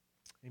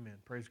 Amen.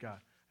 Praise God.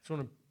 I just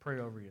want to pray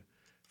over you.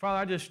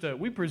 Father,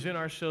 we present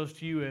ourselves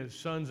to you as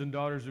sons and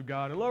daughters of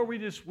God. And Lord,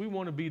 we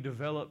want to be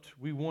developed.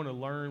 We want to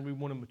learn. We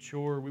want to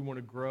mature. We want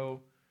to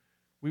grow.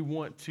 We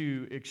want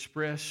to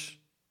express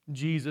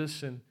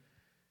Jesus. And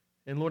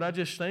Lord, I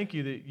just thank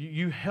you that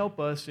you help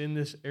us in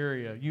this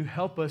area. You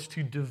help us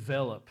to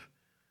develop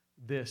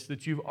this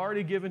that you've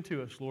already given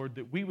to us, Lord,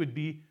 that we would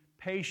be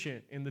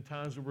patient in the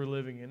times that we're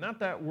living in. Not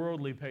that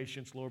worldly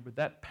patience, Lord, but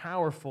that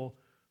powerful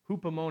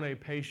hupomone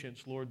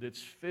patience, Lord,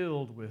 that's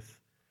filled with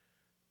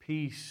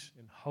peace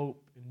and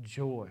hope and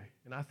joy.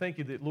 And I thank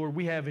you that, Lord,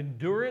 we have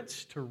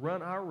endurance to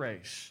run our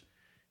race.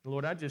 And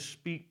Lord, I just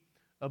speak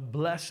a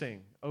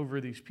blessing over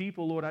these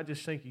people. Lord, I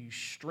just thank you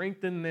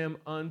strengthen them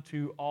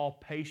unto all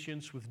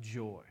patience with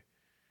joy.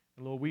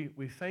 And Lord,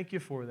 we thank you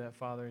for that,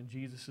 Father, in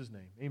Jesus'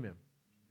 name. Amen.